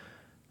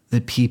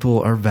that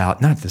people are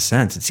not the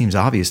sense, it seems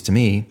obvious to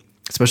me,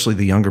 especially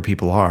the younger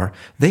people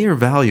they are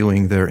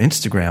valuing their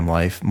Instagram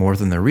life more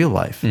than their real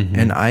life. Mm-hmm.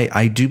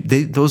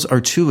 And those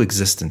are two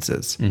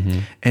existences. Mm-hmm.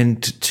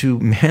 And to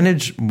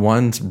manage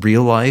one's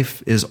real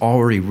life is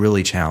already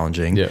really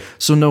challenging. Yeah.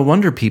 So no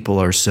wonder people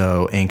are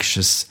so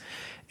anxious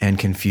and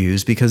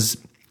confused, because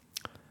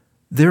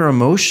there are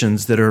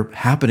emotions that are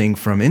happening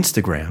from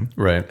Instagram.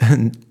 Right.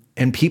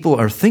 And people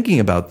are thinking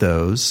about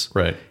those.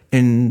 Right.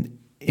 In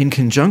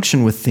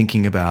conjunction with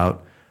thinking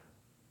about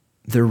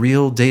their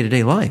real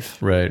day-to-day life.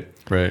 Right.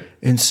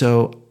 And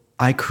so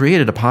I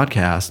created a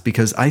podcast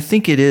because I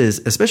think it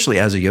is, especially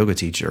as a yoga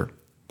teacher,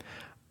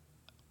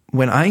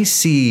 when I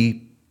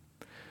see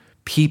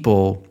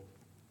people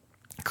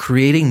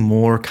creating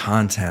more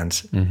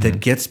content that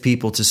gets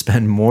people to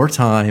spend more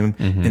time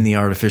in the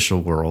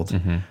artificial world,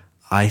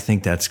 I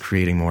think that's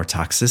creating more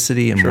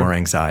toxicity and more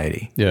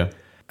anxiety. Yeah.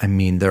 I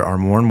mean, there are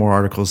more and more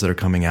articles that are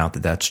coming out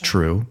that that's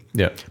true.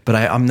 Yeah. But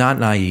I'm not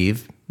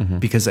naive,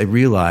 because I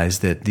realize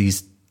that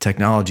these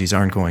technologies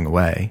aren't going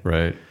away.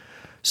 Right.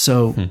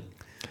 So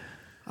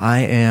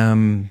I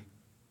am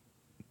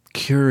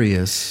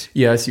curious.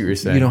 Yeah, I see what you're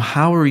saying.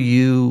 How are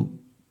you,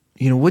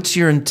 what's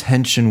your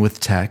intention with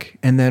tech?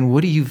 And then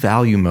what do you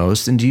value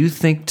most? And do you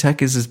think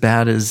tech is as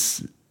bad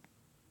as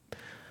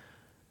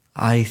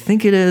I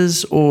think it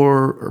is?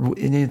 Or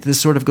this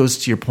sort of goes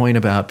to your point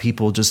about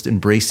people just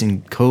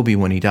embracing Kobe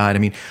when he died. I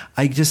mean,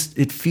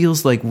 it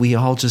feels like we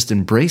all just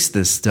embrace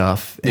this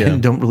stuff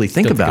and don't really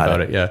think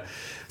about it. Yeah.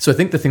 So I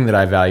think the thing that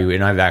I value,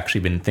 and I've actually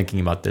been thinking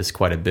about this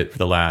quite a bit for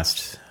the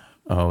last,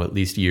 at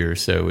least year or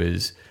so,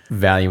 is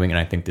valuing, and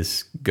I think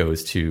this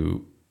goes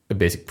to a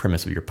basic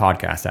premise of your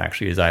podcast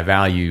actually, is I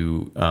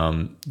value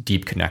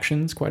deep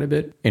connections quite a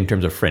bit in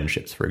terms of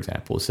friendships, for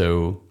example.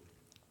 So,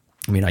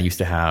 I mean, I used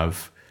to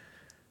have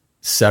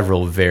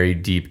several very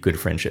deep, good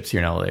friendships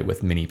here in LA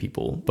with many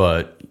people,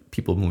 but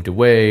people moved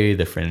away,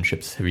 the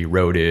friendships have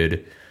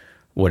eroded,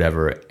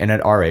 whatever. And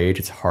at our age,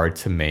 it's hard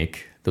to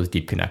make those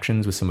deep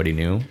connections with somebody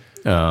new.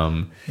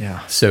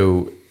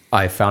 So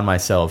I found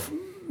myself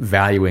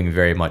valuing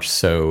very much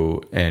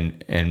so,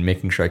 and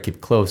making sure I keep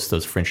close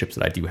those friendships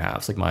that I do have.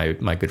 It's like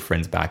my good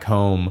friends back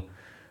home,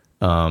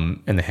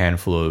 and the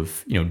handful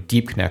of,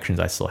 deep connections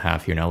I still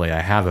have here in LA.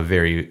 I have a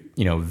very,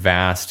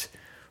 vast,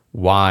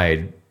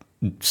 wide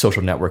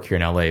social network here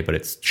in LA, but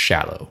it's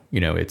shallow.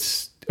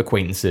 It's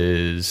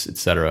acquaintances,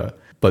 etc.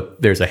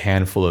 But there's a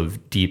handful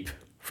of deep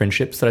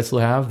friendships that I still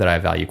have that I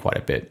value quite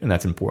a bit, and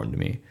that's important to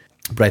me.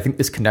 But I think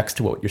this connects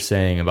to what you're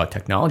saying about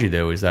technology,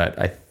 though, is that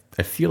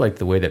I feel like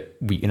the way that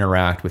we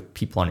interact with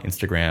people on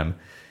Instagram,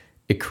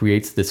 it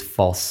creates this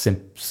false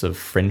sense of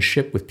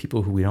friendship with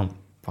people who we don't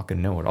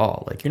fucking know at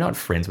all. Like, you're not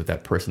friends with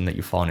that person that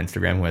you follow on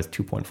Instagram who has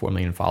 2.4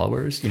 million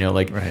followers.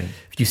 Right.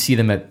 If you see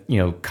them at,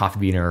 Coffee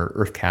Bean or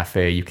Earth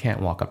Cafe, you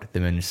can't walk up to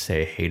them and just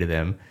say hey to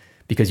them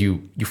because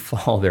you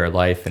follow their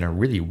life in a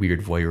really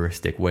weird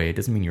voyeuristic way. It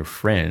doesn't mean you're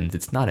friends.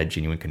 It's not a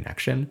genuine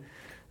connection.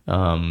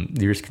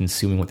 You're just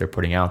consuming what they're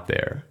putting out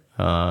there.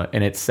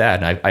 And it's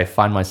sad. And I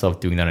find myself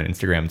doing that on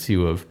Instagram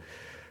too, of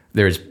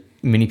there's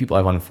many people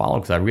I've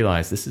unfollowed because I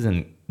realize this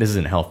isn't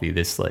healthy.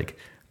 This, like,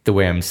 the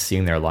way I'm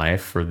seeing their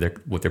life or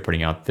what they're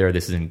putting out there,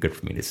 this isn't good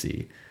for me to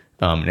see.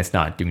 And it's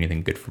not doing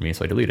anything good for me,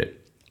 so I delete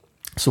it.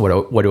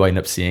 So what do I end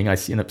up seeing? I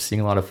end up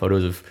seeing a lot of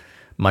photos of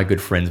my good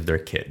friends with their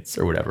kids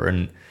or whatever.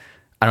 And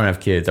I don't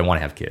have kids. I want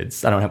to have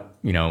kids. I don't have,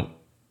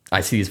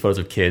 I see these photos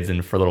of kids,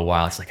 and for a little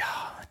while, it's like,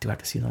 oh, do I have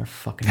to see another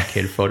fucking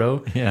kid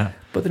photo? Yeah.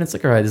 But then it's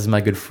like, all right, this is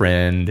my good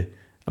friend.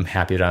 I'm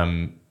happy that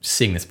I'm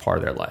seeing this part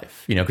of their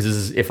life,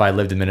 because if I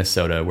lived in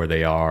Minnesota where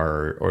they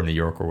are, or New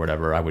York or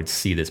whatever, I would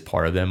see this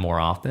part of them more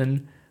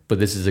often. But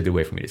this is a good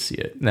way for me to see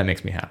it, and that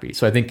makes me happy.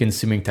 So I think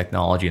consuming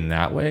technology in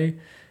that way,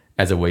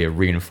 as a way of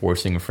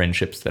reinforcing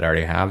friendships that I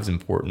already have, is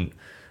important.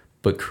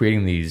 But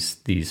creating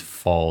these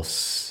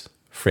false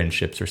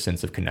friendships or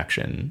sense of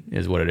connection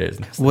is what it is.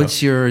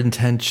 What's your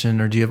intention,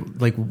 or do you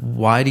have,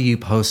 why do you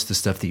post the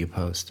stuff that you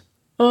post?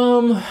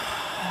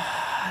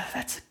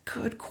 That's a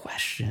good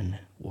question.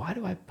 Why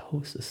do I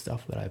post the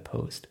stuff that I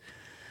post?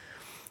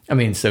 I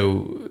mean,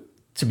 so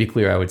to be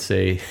clear, I would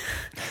say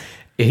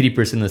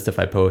 80% of the stuff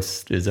I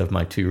post is of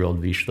my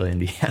 2-year-old Vishla,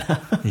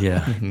 Indiana.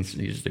 Yeah. He's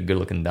just a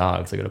good-looking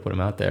dog, so I got to put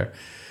him out there.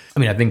 I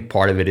mean, I think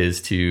part of it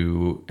is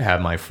to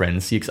have my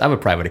friends see, because I have a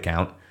private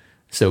account,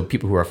 so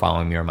people who are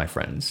following me are my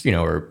friends,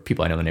 or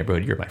people I know in the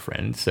neighborhood, you're my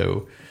friend.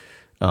 So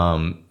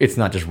it's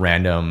not just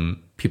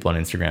random people on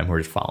Instagram who are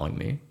just following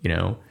me,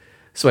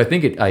 So I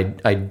think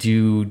I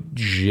do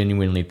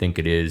genuinely think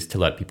it is to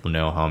let people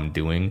know how I'm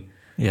doing.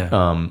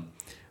 Yeah.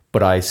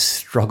 But I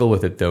struggle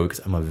with it, though, because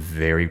I'm a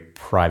very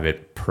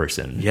private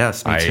person.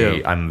 Yes, me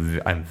too.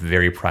 I'm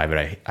very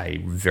private.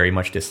 I very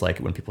much dislike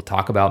it when people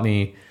talk about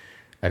me.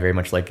 I very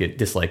much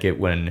dislike it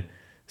when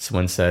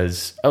someone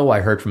says, oh,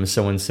 I heard from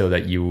so-and-so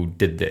that you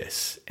did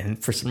this. And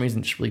for some reason,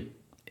 it just really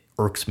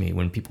irks me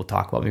when people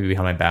talk about me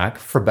behind my back,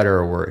 for better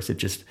or worse. It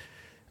just,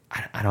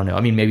 I don't know.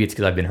 I mean, maybe it's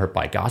because I've been hurt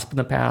by gossip in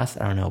the past.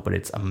 I don't know,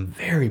 but I'm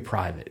very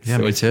private. Yeah,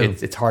 so me too.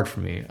 It's hard for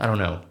me. I don't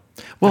know.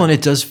 Well, and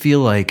it does feel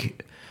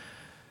like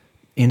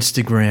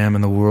Instagram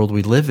and the world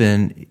we live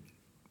in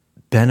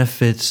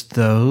benefits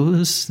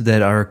those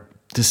that are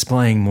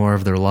displaying more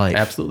of their life.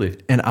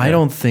 Absolutely. And I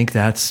don't think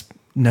that's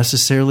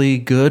necessarily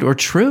good or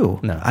true.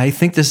 No. I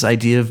think this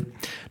idea of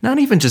not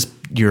even just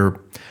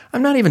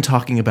I'm not even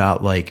talking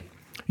about like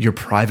your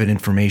private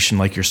information,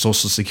 like your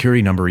social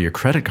security number or your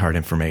credit card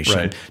information.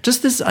 Right.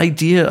 Just this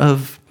idea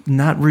of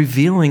not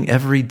revealing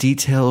every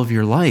detail of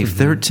your life.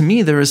 Mm-hmm. To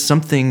me, there is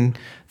something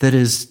that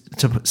is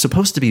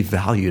supposed to be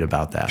valued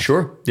about that.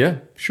 Sure. Yeah,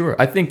 sure.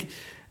 I think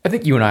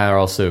you and I are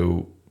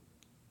also,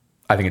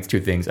 I think it's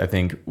two things. I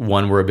think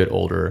one, we're a bit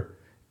older,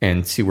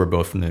 and two, we're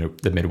both from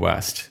the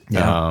Midwest,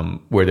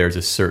 where there's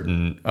a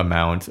certain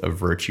amount of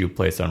virtue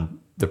placed on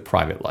the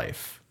private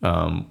life,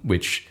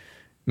 which,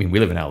 I mean, we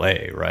live in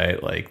LA,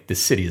 right? Like, the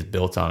city is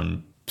built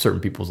on certain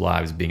people's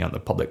lives being out in the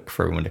public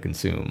for everyone to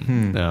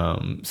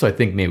consume. So I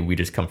think maybe we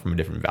just come from a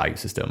different value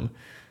system,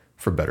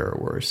 for better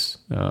or worse.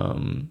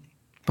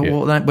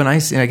 But when I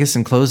see, I guess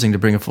in closing, to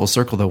bring a full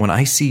circle though, when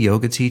I see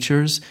yoga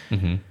teachers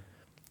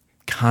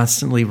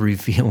constantly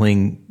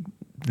revealing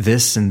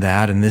this and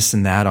that and this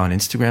and that on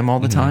Instagram all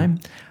the time,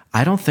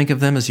 I don't think of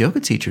them as yoga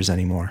teachers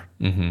anymore.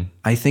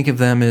 I think of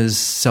them as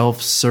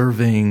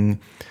self-serving,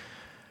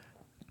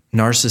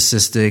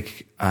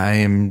 narcissistic. I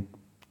am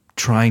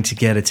trying to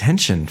get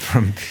attention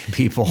from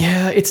people.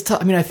 Yeah, it's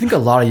tough. I mean, I think a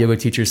lot of yoga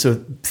teachers, so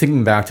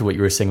thinking back to what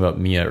you were saying about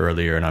Mia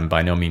earlier, and I'm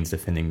by no means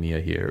defending Mia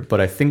here, but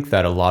I think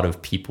that a lot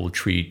of people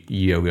treat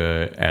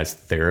yoga as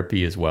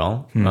therapy as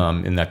well,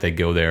 in that they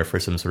go there for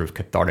some sort of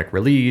cathartic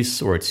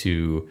release, or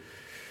to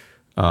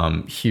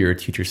hear a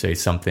teacher say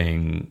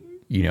something,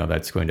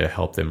 that's going to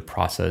help them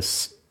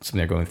process something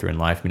they're going through in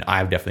life. I mean,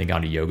 I've definitely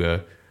gone to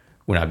yoga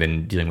when I've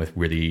been dealing with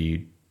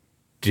really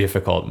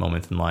difficult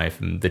moments in life,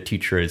 and the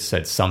teacher has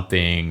said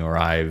something, or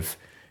I've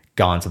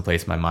gone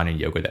someplace in my mind in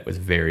yoga that was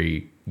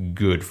very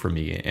good for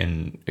me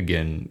in,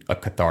 again, a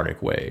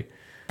cathartic way.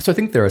 So I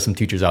think there are some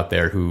teachers out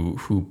there who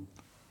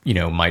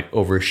might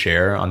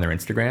overshare on their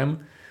Instagram.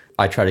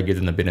 I try to give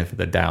them the benefit of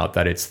the doubt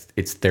that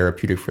it's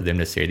therapeutic for them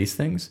to say these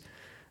things.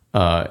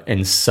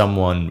 And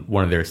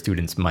one of their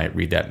students might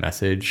read that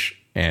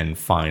message and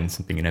find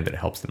something in it that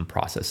helps them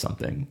process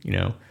something,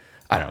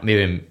 I don't know,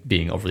 maybe I'm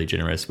being overly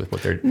generous with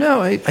what they're...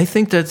 No, I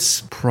think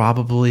that's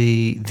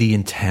probably the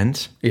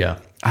intent. Yeah.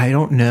 I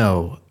don't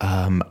know.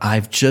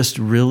 I've just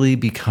really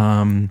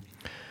become,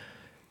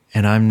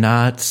 and I'm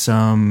not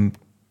some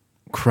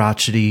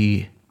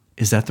crotchety,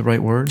 is that the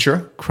right word? Sure.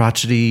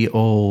 Crotchety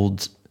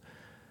old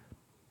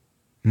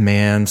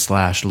man /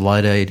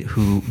 Luddite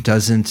who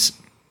doesn't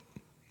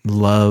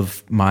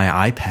love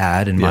my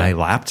iPad and my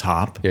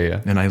laptop.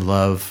 Yeah. And I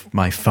love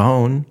my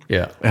phone.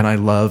 Yeah. And I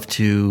love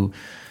to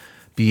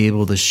be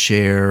able to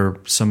share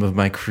some of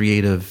my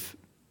creative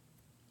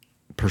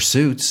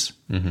pursuits.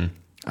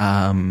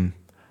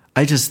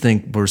 I just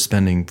think we're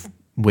spending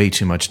way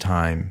too much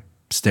time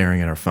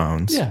staring at our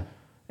phones. Yeah.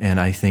 And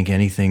I think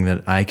anything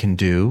that I can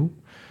do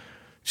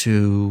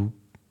to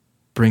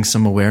bring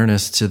some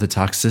awareness to the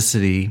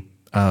toxicity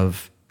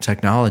of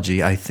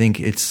technology, I think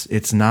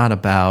it's not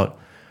about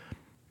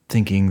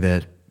thinking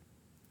that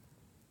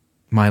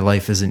my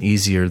life isn't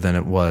easier than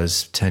it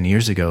was 10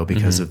 years ago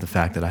because of the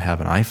fact that I have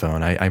an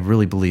iPhone. I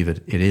really believe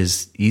it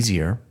is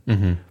easier,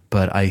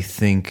 but I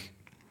think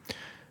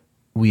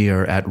we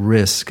are at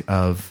risk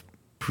of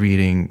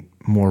creating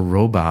more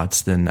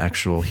robots than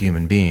actual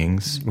human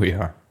beings. We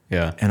are,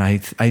 yeah. And I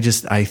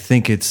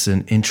think it's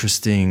an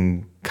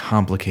interesting,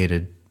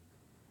 complicated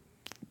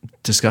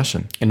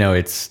discussion. No,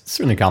 it's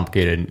certainly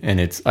complicated,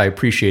 and I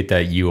appreciate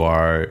that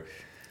you're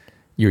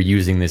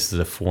using this as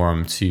a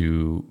forum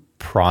to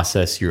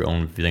process your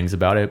own feelings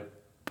about it,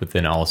 but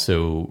then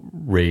also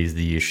raise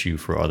the issue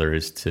for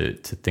others to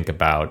think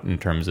about in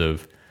terms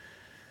of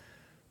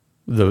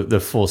the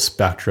full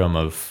spectrum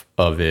of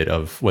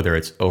whether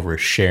it's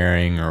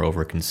oversharing or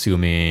over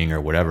consuming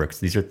or whatever, because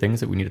these are things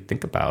that we need to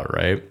think about,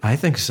 right? I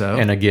think so.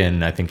 And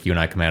again, I think you and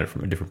I come at it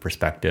from a different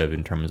perspective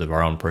in terms of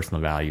our own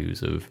personal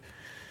values of,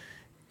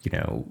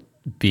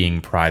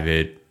 being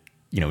private,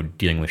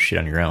 dealing with shit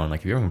on your own.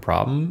 Like if you're having a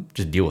problem,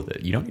 just deal with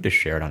it. You don't need to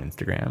share it on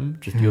Instagram.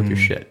 Just deal with your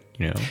shit,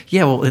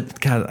 Yeah, well,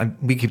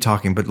 we keep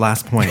talking, but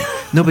last point.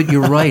 No, but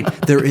you're right.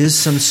 There is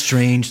some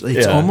strange.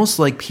 It's almost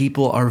like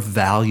people are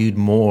valued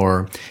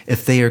more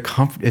if they are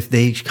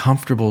comfortable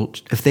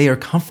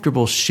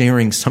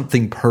sharing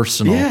something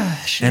personal. Yeah,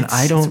 and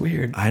it's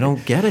weird. I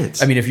don't get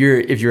it. I mean, if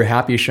you're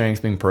happy sharing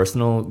something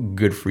personal,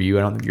 good for you.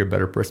 I don't think you're a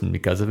better person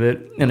because of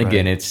it. And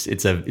again,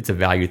 it's a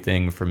value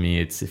thing for me.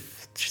 It's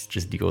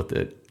just deal with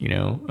it,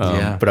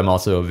 But I'm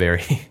also a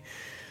very,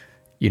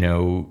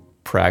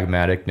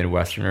 pragmatic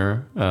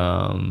Midwesterner.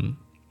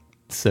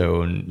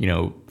 So,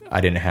 I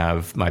didn't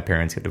have, my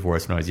parents got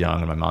divorced when I was young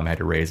and my mom had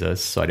to raise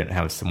us. So I didn't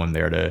have someone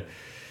there to,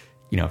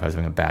 if I was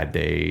having a bad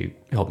day,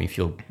 help me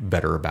feel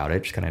better about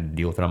it. Just kind of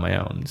deal with it on my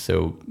own.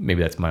 So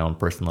maybe that's my own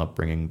personal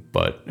upbringing.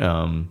 But,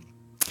 yeah,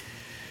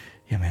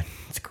 man,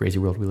 it's a crazy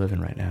world we live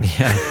in right now.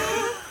 Yeah,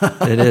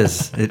 it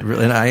is. It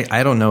really, and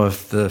I don't know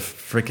if the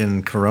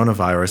freaking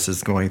coronavirus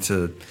is going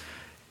to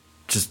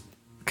just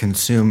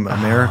consume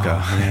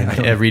America. Oh,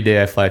 man. Every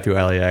day I fly through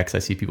LAX, I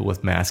see people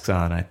with masks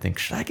on. I think,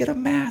 should I get a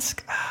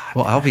mask?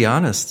 Well, I'll be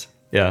honest.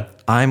 Yeah.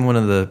 I'm one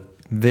of the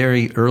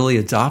very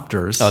early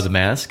adopters. Oh, the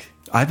mask?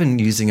 I've been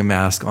using a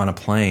mask on a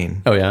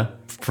plane. Oh, yeah?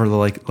 For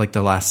like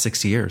the last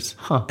 6 years.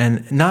 Huh.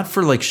 And not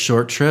for like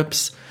short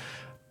trips,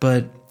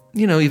 but,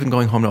 even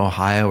going home to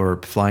Ohio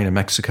or flying to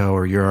Mexico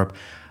or Europe,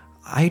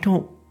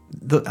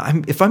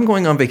 if I'm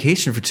going on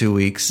vacation for 2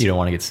 weeks, you don't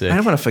want to get sick. I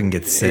don't want to fucking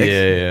get sick.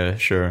 Yeah,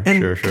 sure,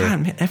 sure.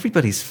 God, man,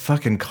 everybody's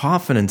fucking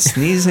coughing and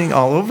sneezing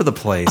all over the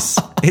place.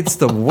 It's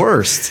the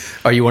worst.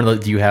 Are you one of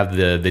those? Do you have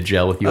the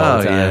gel with you all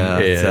the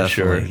time? Yeah,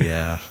 sure.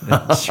 Yeah,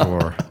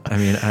 sure. I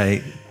mean,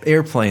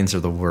 airplanes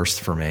are the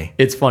worst for me.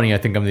 It's funny. I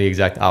think I'm the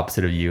exact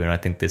opposite of you, and I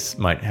think this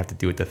might have to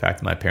do with the fact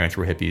that my parents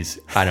were hippies.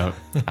 I don't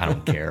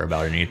care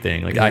about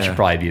anything. Like I should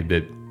probably be a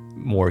bit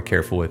more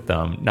careful with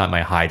not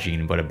my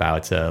hygiene, but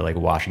about like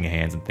washing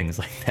hands and things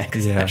like that.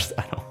 Because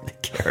I don't really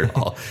care at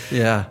all.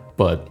 Yeah.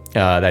 But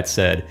that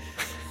said,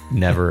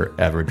 never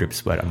ever drip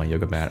sweat on my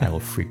yoga mat. I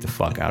will freak the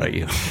fuck out at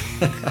you.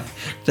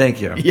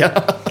 Thank you.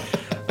 Yeah.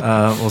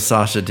 Well,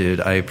 Sasha,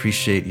 dude, I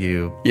appreciate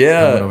you.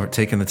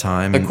 Taking the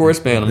time. Of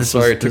course, man. I'm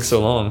sorry it took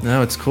so long.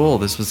 No, it's cool.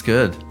 This was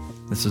good.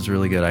 This was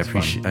really good. I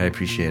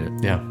appreciate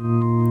it. Yeah.